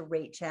need to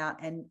reach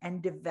out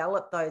and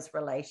develop those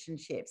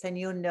relationships, and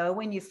you'll know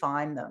when you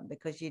find them,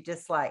 because you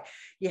just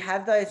you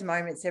have those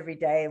moments every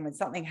day, and when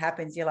something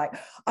happens, you're like,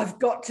 I've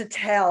got to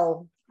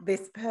tell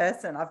this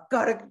person, I've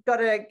got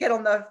to get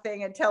on the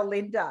thing and tell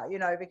Linda,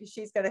 because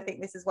she's going to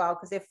think this as well,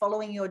 because they're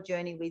following your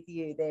journey with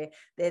you.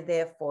 They're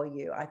there for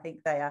you. I think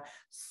they are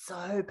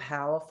so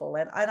powerful,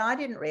 and I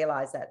didn't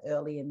realize that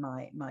early in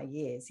my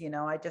years.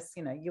 I just,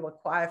 you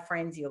acquire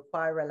friends, you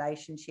acquire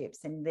relationships,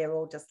 and they're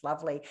all just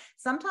lovely.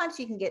 Sometimes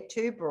you can get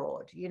too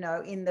broad, in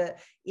the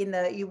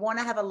you want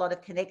to have a lot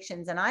of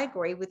connections, and I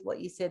agree with what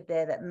you said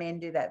there, that men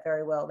do that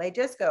very well. They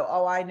just go,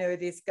 oh, I know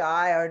this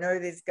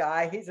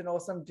guy, he's an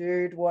awesome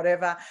dude,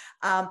 whatever.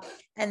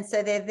 And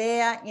so they're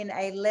there in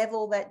a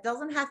level that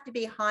doesn't have to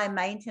be high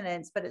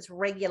maintenance, but it's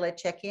regular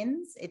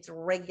check-ins, it's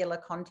regular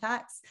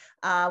contacts,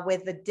 where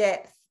the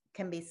depth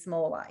can be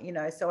smaller.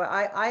 So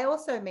I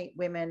also meet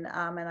women,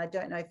 and I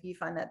don't know if you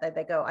find that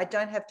they go, I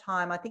don't have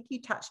time. I think you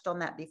touched on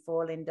that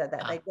before, Linda,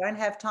 that they don't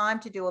have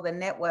time to do all the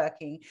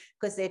networking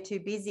because they're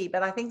too busy.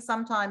 But I think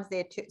sometimes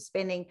they're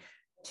spending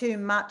too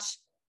much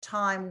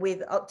time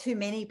with too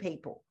many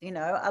people.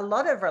 A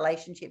lot of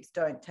relationships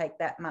don't take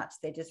that much.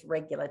 They're just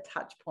regular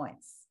touch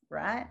points,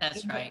 right?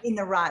 That's right. In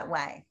the right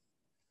way.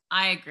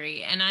 I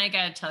agree. And I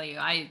got to tell you,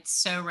 I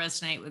so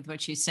resonate with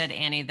what you said,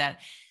 Annie, that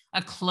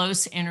a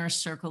close inner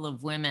circle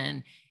of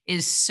women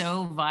is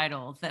so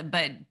vital.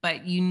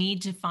 But you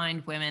need to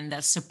find women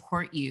that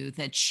support you,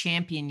 that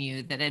champion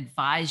you, that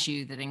advise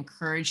you, that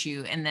encourage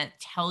you, and that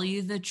tell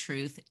you the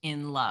truth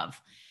in love,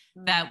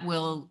 that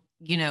will,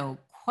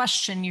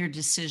 question your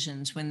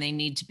decisions when they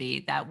need to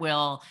be, that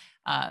will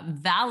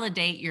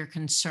validate your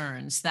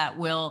concerns, that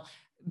will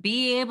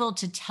be able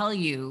to tell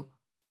you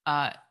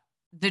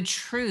the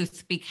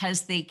truth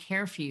because they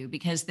care for you,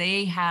 because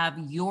they have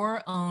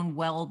your own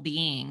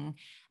well-being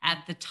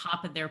at the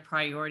top of their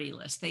priority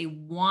list. They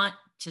want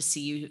to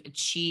see you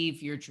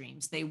achieve your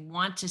dreams. They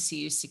want to see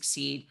you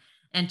succeed.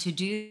 And to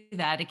do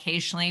that,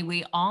 occasionally,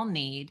 we all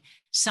need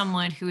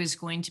someone who is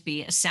going to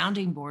be a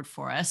sounding board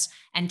for us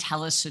and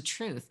tell us the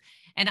truth.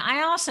 And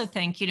I also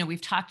think, we've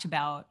talked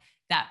about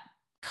that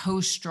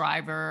coast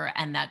driver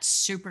and that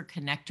super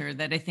connector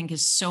that I think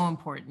is so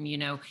important,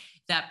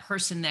 that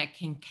person that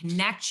can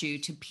connect you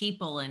to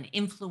people and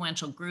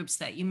influential groups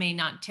that you may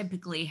not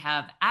typically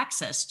have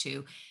access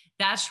to.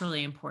 That's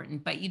really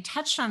important. But you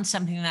touched on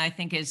something that I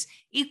think is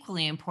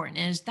equally important,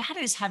 is that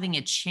is having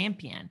a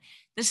champion.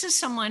 This is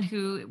someone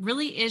who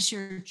really is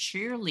your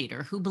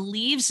cheerleader, who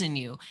believes in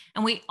you.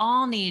 And we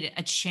all need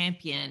a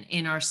champion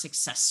in our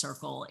success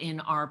circle, in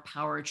our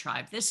power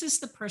tribe. This is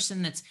the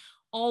person that's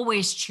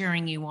always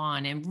cheering you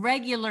on and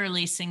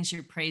regularly sings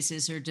your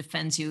praises or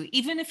defends you,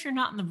 even if you're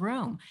not in the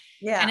room.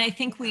 Yeah. And I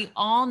think we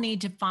all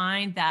need to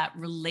find that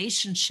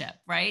relationship,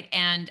 right?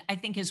 And I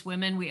think as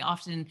women, we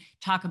often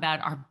talk about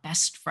our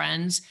best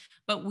friends,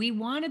 but we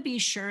want to be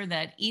sure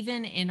that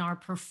even in our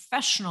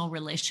professional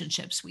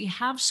relationships, we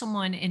have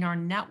someone in our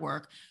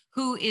network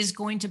who is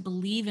going to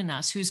believe in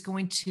us, who's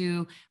going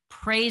to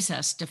praise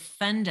us,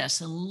 defend us,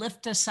 and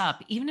lift us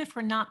up, even if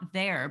we're not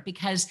there,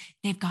 because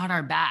they've got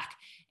our back.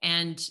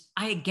 And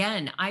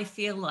I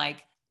feel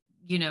like,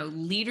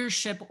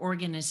 leadership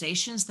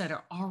organizations that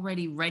are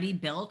already ready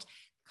built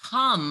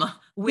come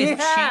with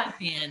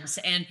champions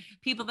and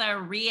people that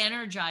are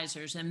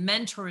re-energizers and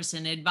mentors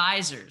and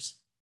advisors.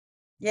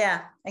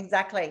 Yeah,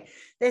 exactly.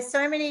 There's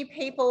so many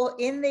people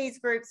in these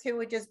groups who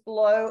would just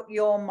blow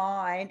your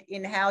mind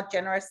in how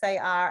generous they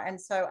are and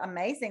so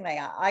amazing they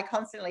are. I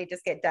constantly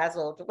just get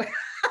dazzled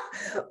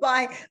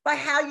by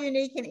how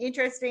unique and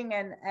interesting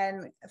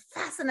and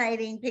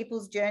fascinating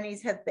people's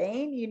journeys have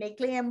been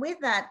uniquely. And with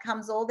that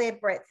comes all their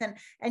breadth.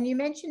 And you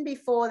mentioned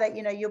before that,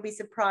 you'll be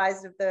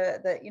surprised of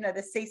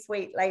the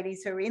C-suite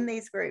ladies who are in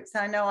these groups.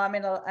 I know I'm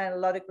in a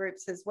lot of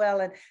groups as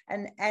well.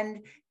 And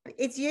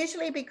it's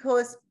usually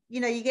because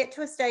you get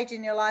to a stage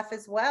in your life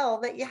as well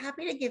that you're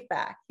happy to give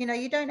back.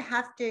 You don't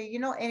have to, you're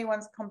not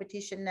anyone's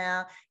competition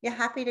now. You're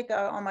happy to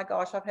go, oh my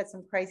gosh, I've had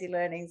some crazy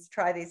learnings,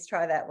 try this,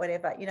 try that,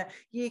 whatever.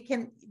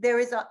 There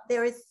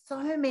is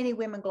so many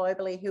women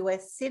globally who are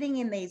sitting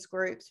in these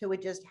groups who are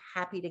just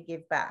happy to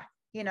give back.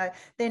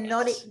 They're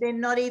not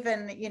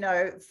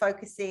even,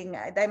 focusing.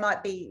 They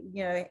might be,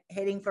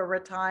 heading for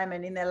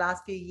retirement in their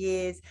last few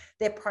years.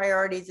 Their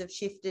priorities have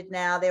shifted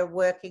now. They're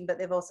working, but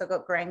they've also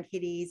got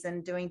grandkiddies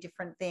and doing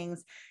different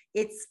things.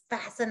 It's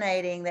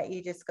fascinating that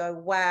you just go,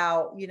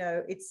 wow,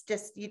 it's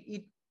just,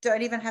 you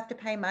don't even have to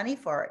pay money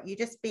for it. You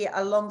just be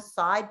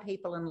alongside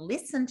people and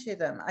listen to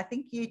them. I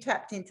think you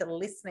tapped into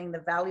listening,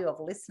 the value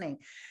of listening.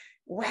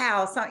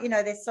 wow, so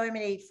there's so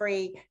many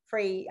free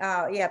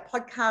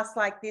podcasts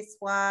like this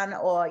one,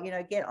 or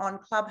get on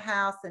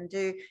Clubhouse and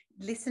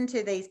listen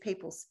to these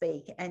people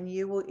speak, and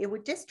it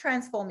would just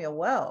transform your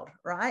world,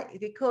 right?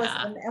 Because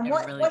and it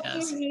what really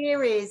you does.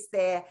 hear is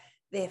their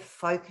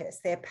focus,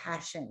 their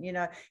passion.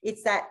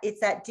 It's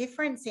that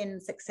difference in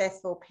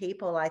successful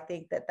people. I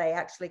think that they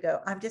actually go,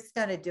 I'm just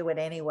going to do it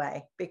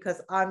anyway,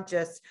 because I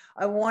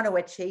want to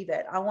achieve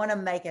it. I want to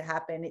make it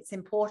happen. It's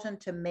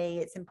important to me.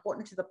 It's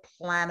important to the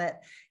planet.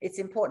 It's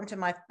important to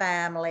my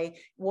family.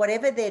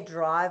 Whatever their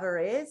driver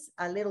is,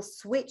 a little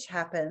switch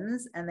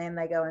happens, and then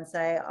they go and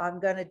say, I'm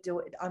going to do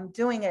it. I'm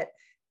doing it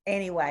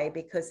anyway,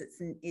 because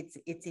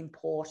it's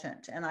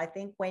important. And I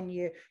think when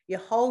you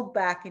hold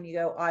back and you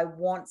go, I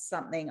want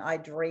something, I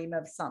dream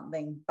of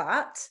something,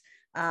 but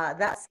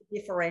that's the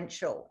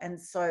differential. And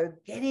so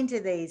get into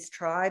these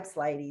tribes,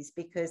 ladies,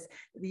 because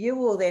you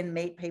will then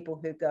meet people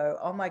who go,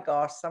 oh my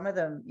gosh, some of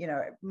them,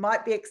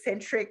 might be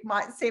eccentric,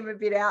 might seem a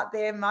bit out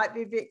there, might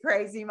be a bit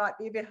crazy, might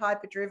be a bit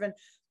hyper driven,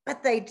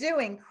 but they do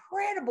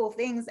incredible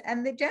things,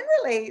 and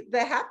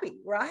they're happy,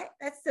 right?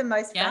 That's the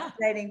most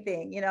fascinating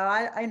thing.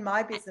 In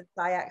my business,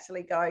 I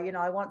actually go,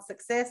 I want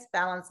success,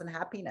 balance, and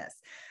happiness.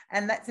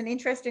 And that's an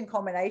interesting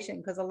combination,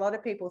 because a lot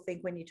of people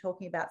think when you're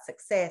talking about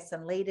success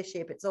and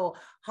leadership, it's all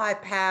high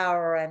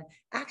power and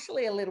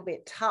actually a little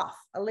bit tough,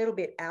 a little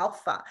bit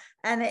alpha.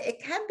 And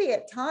it can be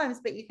at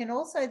times, but you can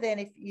also then,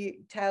 if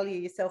you tell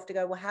yourself to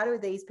go, well, how do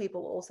these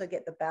people also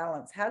get the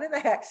balance? How do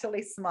they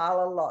actually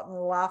smile a lot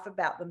and laugh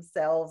about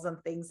themselves and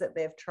things that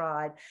they've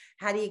tried?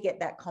 How do you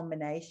get that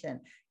combination?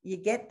 You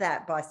get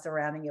that by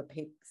surrounding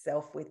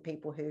yourself with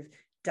people who've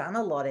done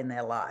a lot in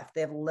their life.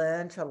 They've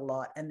learned a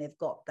lot, and they've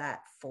got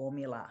that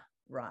formula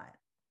right.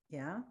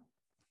 Yeah.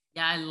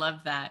 Yeah, I love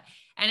that.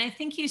 And I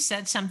think you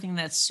said something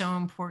that's so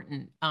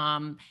important,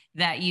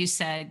 that you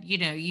said,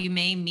 you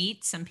may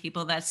meet some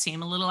people that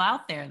seem a little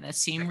out there, that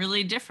seem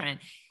really different.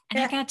 And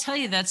I got to tell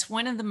you, that's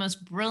one of the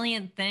most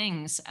brilliant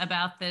things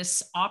about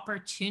this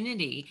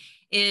opportunity,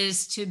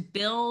 is to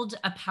build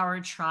a power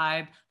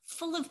tribe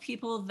full of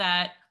people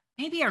that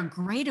maybe are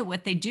great at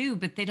what they do,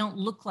 but they don't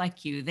look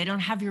like you. They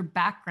don't have your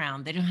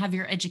background. They don't have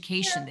your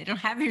education. They don't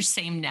have your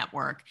same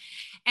network.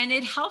 And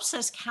it helps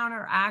us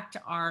counteract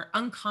our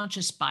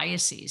unconscious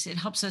biases. It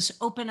helps us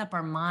open up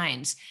our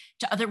minds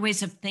to other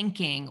ways of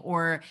thinking,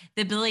 or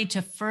the ability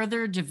to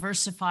further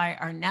diversify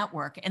our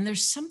network. And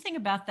there's something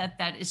about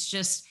that is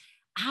just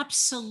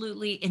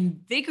absolutely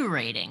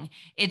invigorating.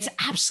 It's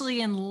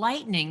absolutely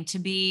enlightening to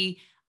be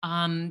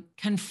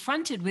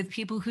confronted with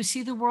people who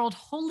see the world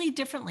wholly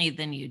differently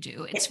than you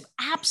do. It's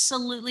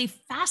absolutely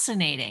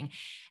fascinating.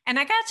 And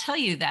I got to tell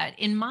you that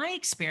in my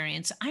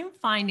experience, I'm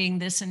finding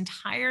this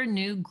entire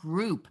new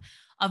group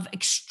of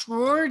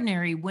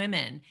extraordinary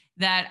women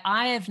that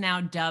I have now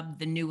dubbed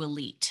the new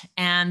elite.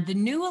 And the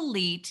new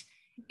elite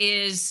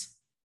is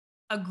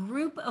a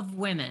group of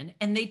women,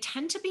 and they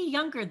tend to be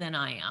younger than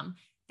I am,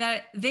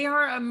 that they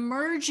are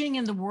emerging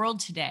in the world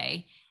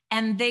today.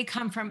 And they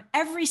come from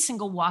every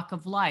single walk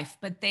of life,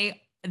 but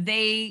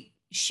they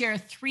share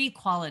three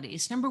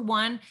qualities. Number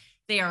one,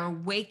 they are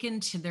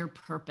awakened to their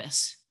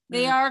purpose.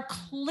 They are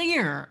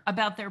clear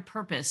about their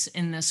purpose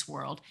in this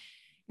world.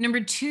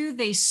 Number two,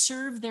 they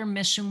serve their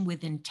mission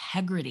with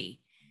integrity.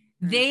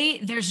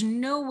 There's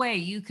no way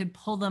you could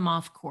pull them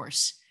off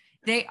course.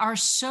 They are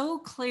so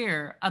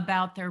clear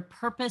about their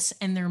purpose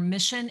and their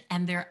mission,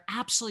 and they're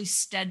absolutely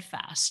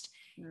steadfast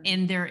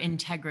in their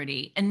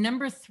integrity. And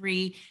number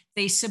three,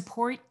 they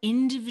support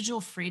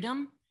individual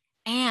freedom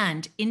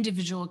and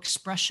individual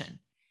expression.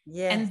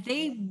 Yes. And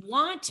they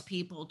want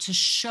people to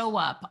show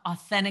up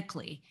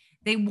authentically.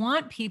 They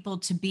want people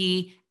to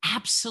be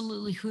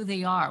absolutely who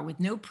they are, with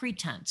no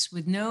pretense,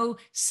 with no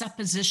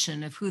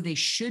supposition of who they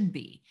should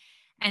be.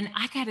 And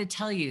I got to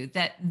tell you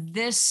that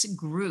this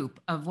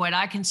group of what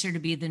I consider to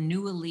be the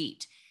new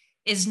elite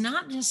is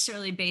not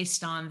necessarily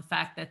based on the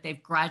fact that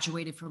they've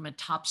graduated from a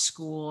top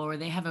school, or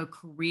they have a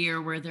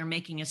career where they're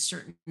making a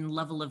certain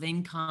level of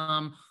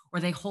income, or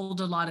they hold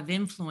a lot of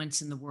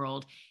influence in the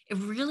world. It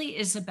really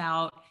is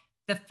about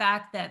the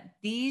fact that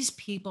these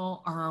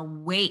people are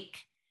awake,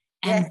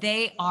 and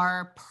they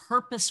are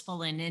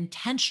purposeful and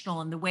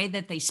intentional in the way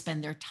that they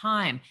spend their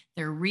time,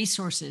 their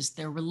resources,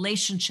 their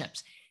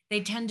relationships.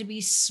 They tend to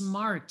be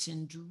smart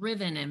and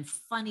driven and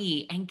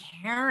funny and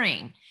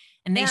caring.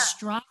 And they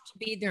strive to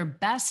be their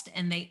best,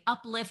 and they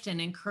uplift and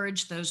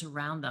encourage those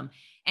around them.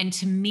 And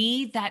to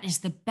me, that is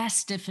the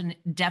best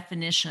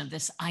definition of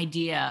this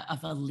idea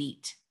of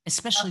elite,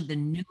 especially the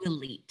new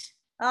elite.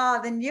 Oh,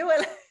 the new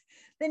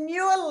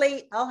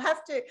elite. I'll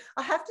have to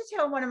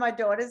tell one of my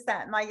daughters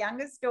that. My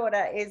youngest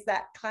daughter is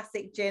that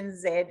classic Gen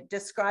Z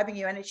describing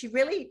you. And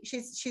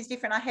she's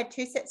different. I had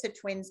two sets of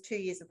twins 2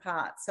 years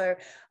apart. So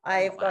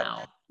I've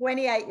got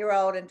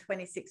 28-year-old and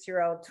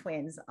 26-year-old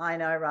twins. I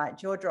know, right?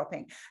 Jaw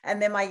dropping.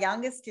 And then my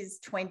youngest is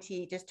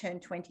 20, just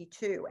turned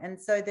 22. And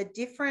so the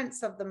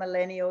difference of the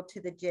millennial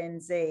to the Gen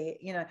Z,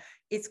 you know,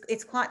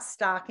 it's quite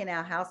stark in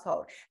our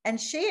household.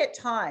 And she at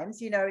times,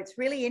 you know, it's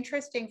really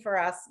interesting for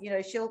us, you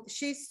know,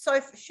 she's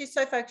so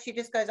focused. She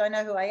just goes, I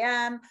know who I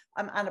am.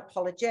 I'm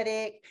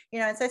unapologetic, you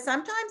know. And so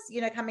sometimes, you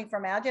know, coming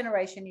from our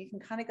generation, you can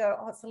kind of go,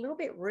 oh, it's a little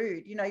bit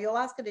rude. You know, you'll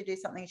ask her to do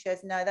something. She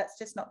goes, no, that's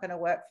just not going to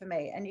work for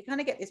me. And you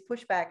kind of get this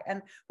pushback.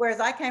 And whereas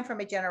I came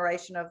from a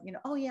generation of, you know,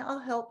 oh yeah, I'll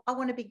help. I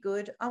want to be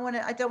good.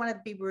 I don't want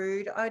to be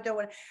rude. I don't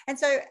want to. And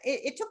so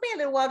it took me a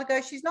little while to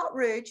go, she's not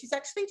rude. She's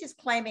actually just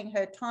claiming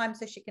her time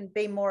so she can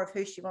be more of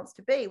who she wants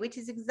to be, which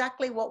is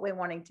exactly what we're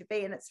wanting to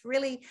be. And it's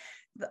really,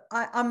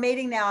 I'm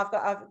meeting now.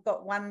 I've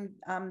got one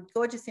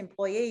gorgeous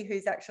employee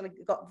who's actually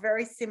got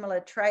very similar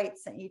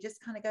traits, and you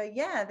just kind of go,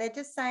 yeah, they're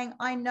just saying,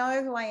 I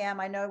know who I am.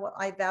 I know what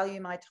I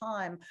value my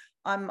time.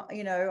 I might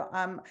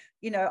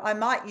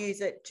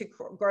use it to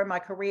grow my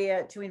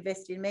career, to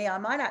invest in me. I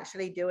might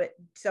actually do it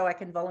so I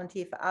can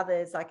volunteer for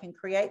others. I can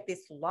create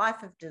this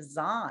life of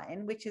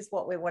design, which is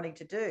what we're wanting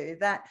to do,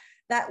 that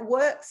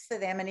works for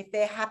them. And if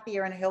they're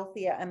happier and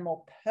healthier and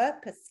more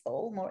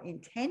purposeful, more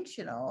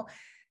intentional,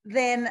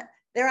 then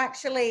they're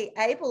actually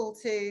able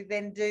to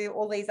then do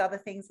all these other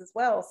things as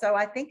well. So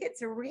I think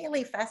it's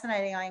really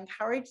fascinating. I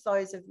encourage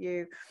those of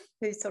you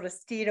who sort of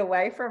steered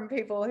away from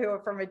people who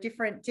are from a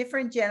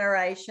different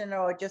generation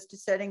or just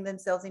asserting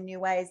themselves in new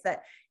ways,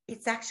 that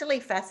it's actually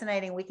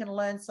fascinating. We can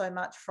learn so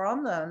much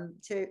from them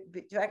to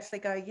actually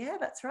go, yeah,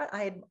 that's right.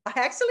 I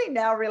actually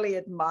now really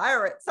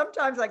admire it.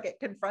 Sometimes I get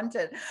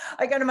confronted.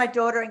 I go to my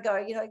daughter and go,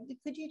 you know,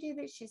 could you do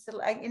this? She's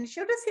like, and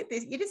she'll just hit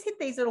this. You just hit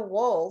these little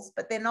walls,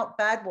 but they're not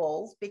bad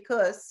walls,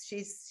 because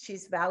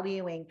she's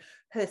valuing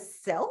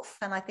herself.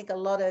 And I think a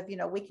lot of, you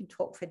know, we can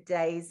talk for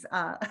days,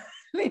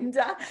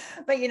 Linda,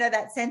 but you know,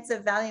 that sense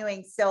of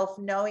valuing self,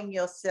 knowing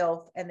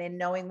yourself, and then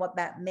knowing what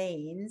that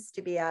means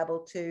to be able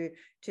to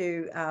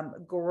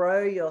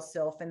grow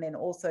yourself, and then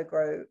also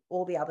grow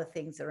all the other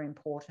things that are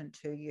important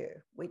to you,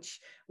 which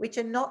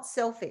are not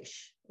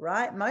selfish,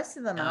 right? Most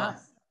of them aren't.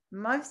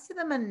 Most of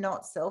them are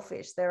not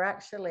selfish. They're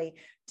actually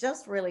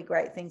just really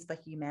great things for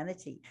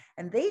humanity.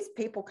 And these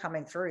people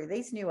coming through,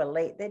 these new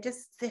elite,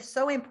 they're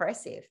so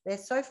impressive. They're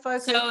so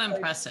focused. So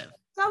impressive.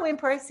 So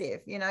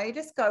impressive. You know, you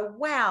just go,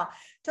 wow.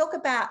 Talk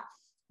about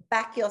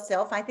back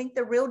yourself. I think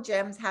the real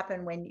gems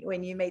happen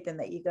when you meet them,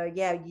 that you go,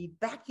 yeah, you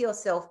back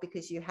yourself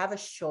because you have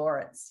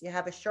assurance. You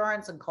have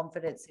assurance and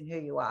confidence in who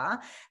you are.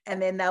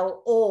 And then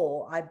they'll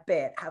all, I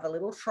bet, have a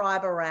little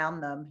tribe around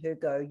them who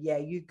go, yeah,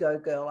 you go,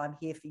 girl, I'm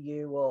here for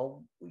you.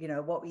 Or, you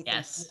know, what we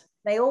think.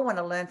 They all want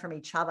to learn from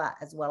each other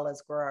as well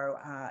as grow.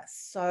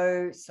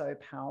 So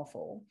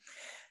powerful.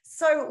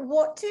 So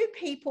what do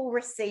people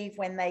receive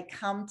when they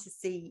come to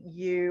see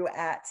you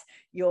at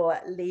your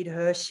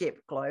Leadership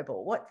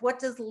Global? What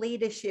does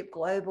Leadership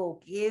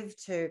Global give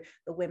to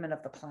the women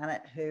of the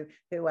planet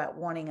who are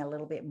wanting a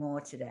little bit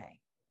more today?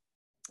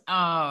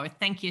 Oh,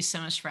 thank you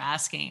so much for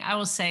asking. I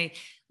will say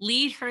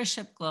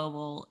Leadership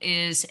Global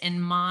is,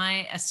 in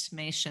my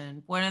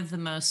estimation, one of the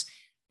most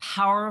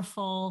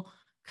powerful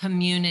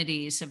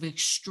communities of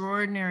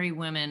extraordinary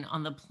women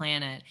on the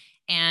planet.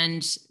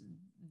 And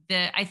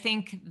I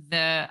think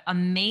the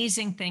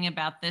amazing thing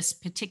about this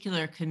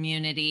particular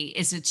community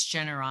is its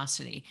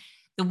generosity.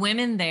 The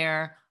women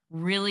there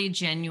really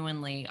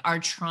genuinely are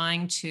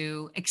trying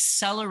to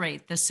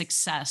accelerate the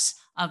success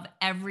of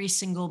every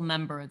single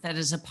member that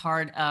is a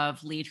part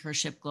of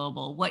Leadership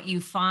Global. What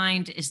you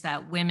find is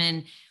that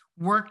women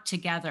work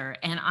together,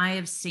 and I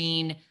have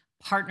seen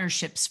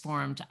partnerships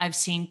formed. I've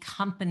seen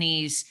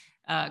companies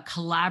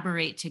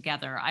collaborate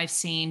together. I've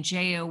seen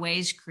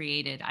JOAs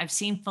created. I've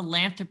seen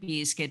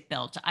philanthropies get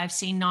built. I've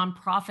seen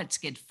nonprofits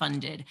get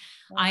funded.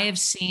 Wow. I have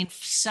seen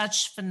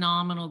such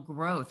phenomenal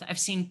growth. I've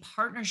seen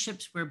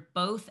partnerships where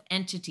both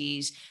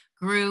entities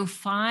grew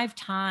 5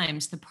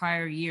 times the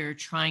prior year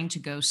trying to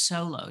go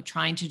solo,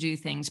 trying to do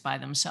things by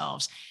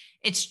themselves.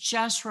 It's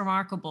just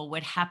remarkable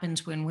what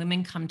happens when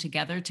women come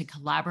together to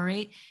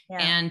collaborate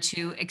and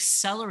to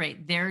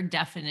accelerate their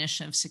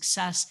definition of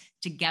success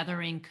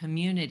together in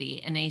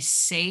community, in a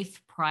safe,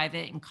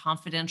 private, and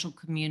confidential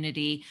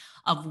community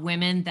of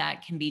women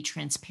that can be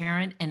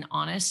transparent and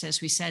honest,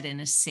 as we said, in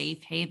a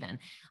safe haven.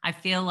 I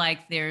feel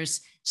like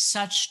there's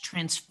such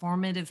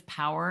transformative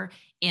power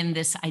in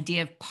this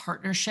idea of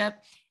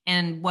partnership.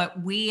 And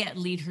what we at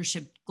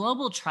Leadership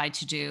Global try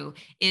to do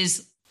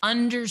is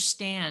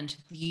understand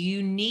the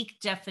unique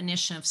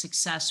definition of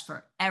success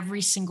for every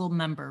single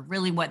member,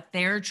 really what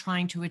they're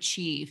trying to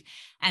achieve.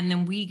 And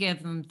then we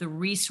give them the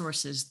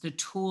resources, the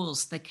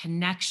tools, the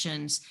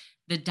connections,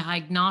 the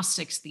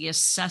diagnostics, the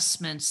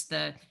assessments,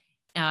 the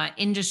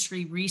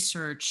industry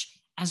research,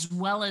 as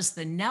well as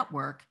the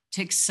network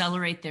to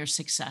accelerate their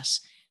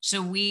success.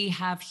 So we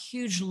have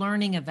huge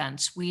learning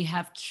events. We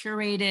have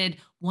curated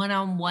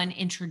one-on-one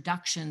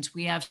introductions.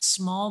 We have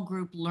small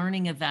group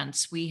learning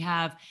events. We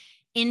have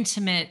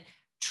intimate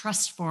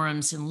trust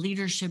forums and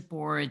leadership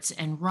boards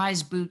and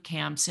RISE boot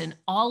camps, and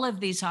all of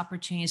these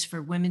opportunities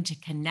for women to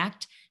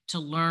connect, to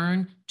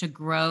learn, to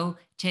grow,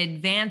 to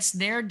advance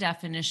their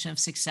definition of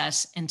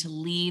success, and to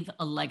leave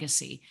a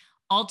legacy.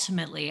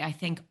 Ultimately, I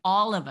think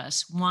all of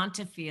us want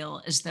to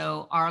feel as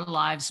though our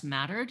lives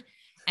mattered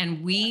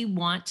and we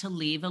want to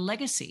leave a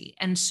legacy.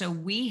 And so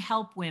we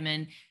help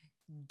women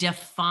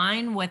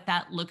define what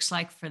that looks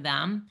like for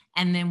them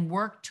and then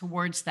work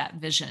towards that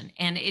vision.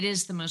 And it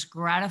is the most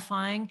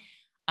gratifying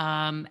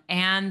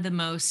and the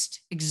most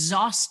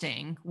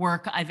exhausting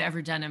work I've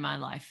ever done in my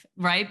life,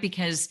 right?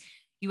 Because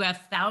you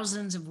have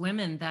thousands of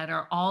women that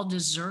are all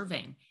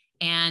deserving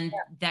and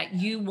that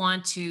you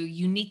want to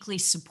uniquely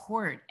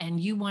support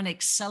and you want to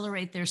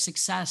accelerate their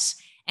success.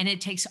 And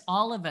it takes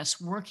all of us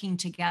working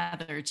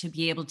together to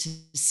be able to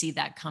see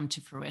that come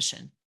to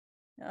fruition.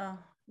 Oh,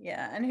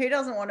 yeah. And who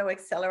doesn't want to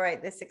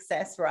accelerate their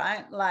success,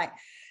 right? Like,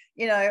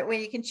 you know, where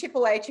you can chip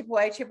away,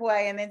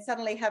 and then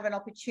suddenly have an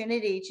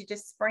opportunity to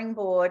just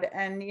springboard.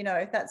 And, you know,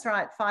 if that's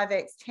right,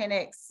 5x,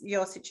 10x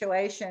your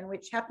situation,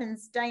 which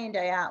happens day in,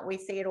 day out. We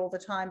see it all the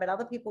time, but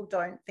other people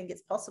don't think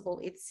it's possible.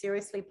 It's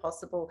seriously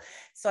possible.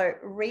 So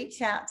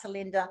reach out to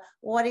Linda.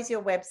 What is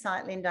your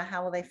website, Linda?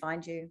 How will they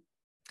find you?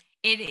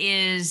 It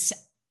is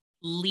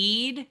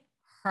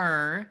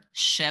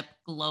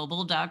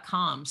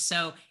leadhershipglobal.com.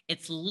 So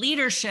it's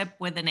leadership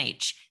with an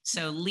H.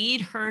 So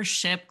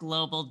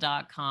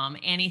leadhershipglobal.com.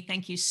 Annie,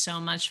 thank you so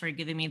much for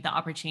giving me the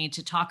opportunity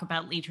to talk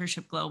about Lead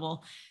Hership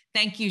Global.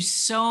 Thank you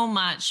so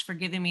much for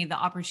giving me the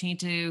opportunity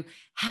to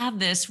have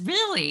this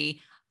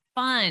really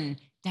fun,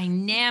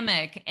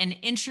 dynamic, and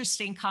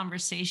interesting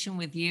conversation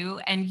with you.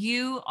 And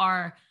you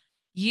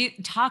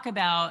talk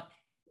about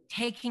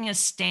taking a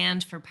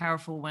stand for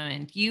powerful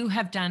women. You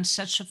have done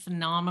such a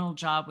phenomenal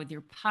job with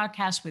your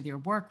podcast, with your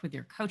work, with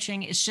your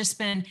coaching. It's just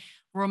been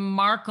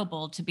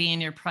remarkable to be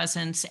in your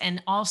presence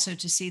and also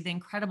to see the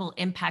incredible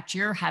impact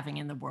you're having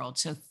in the world.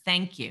 So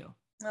thank you.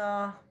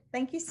 Oh,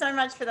 thank you so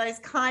much for those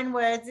kind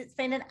words. It's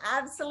been an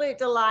absolute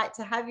delight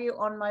to have you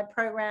on my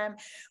program.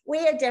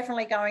 We are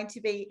definitely going to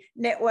be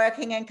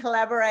networking and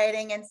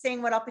collaborating and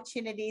seeing what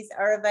opportunities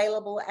are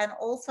available, and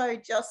also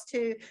just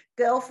to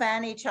girl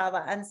fan each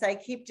other and say,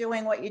 keep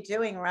doing what you're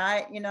doing,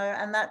 right? You know,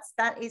 and that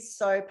is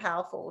so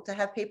powerful to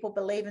have people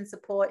believe and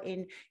support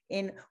in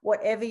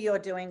whatever you're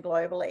doing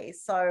globally.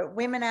 So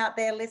women out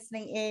there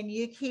listening in,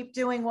 you keep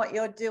doing what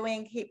you're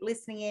doing, keep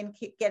listening in,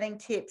 keep getting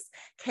tips,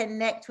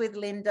 connect with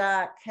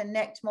Linda,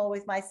 connect more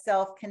with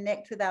myself,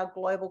 connect with our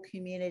global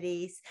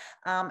communities.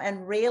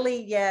 And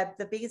really,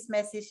 the biggest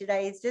message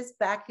today is just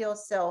back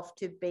yourself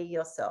to be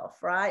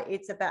yourself, right?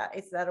 It's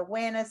that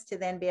awareness to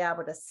then be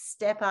able to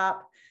step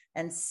up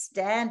and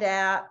stand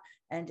out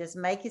and just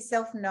make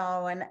yourself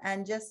known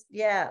and just,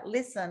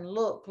 listen,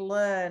 look,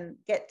 learn,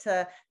 get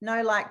to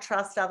know, like,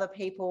 trust other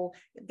people,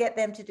 get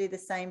them to do the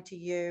same to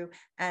you.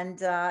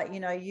 And,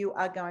 you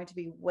are going to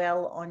be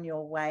well on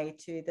your way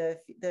to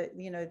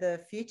the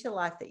future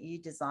life that you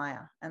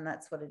desire. And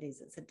that's what it is.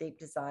 It's a deep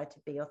desire to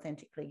be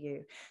authentically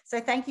you. So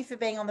thank you for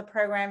being on the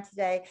program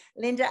today,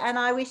 Linda. And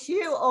I wish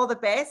you all the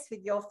best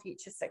with your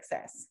future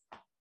success.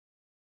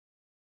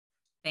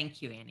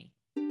 Thank you, Annie.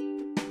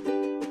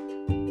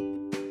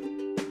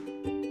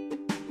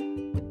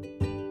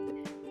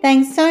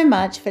 Thanks so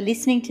much for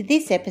listening to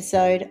this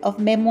episode of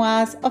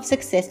Memoirs of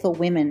Successful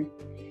Women.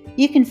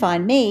 You can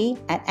find me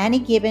at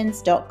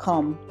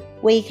anniegibbons.com,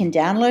 where you can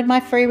download my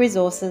free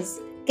resources,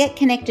 get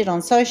connected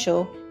on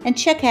social, and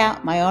check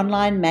out my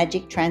online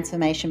magic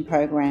transformation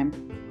program.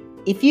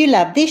 If you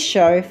love this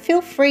show,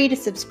 feel free to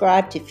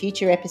subscribe to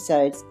future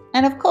episodes,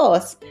 and of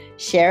course,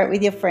 share it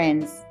with your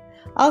friends.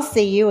 I'll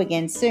see you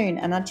again soon,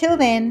 and until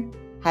then,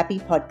 happy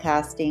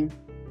podcasting.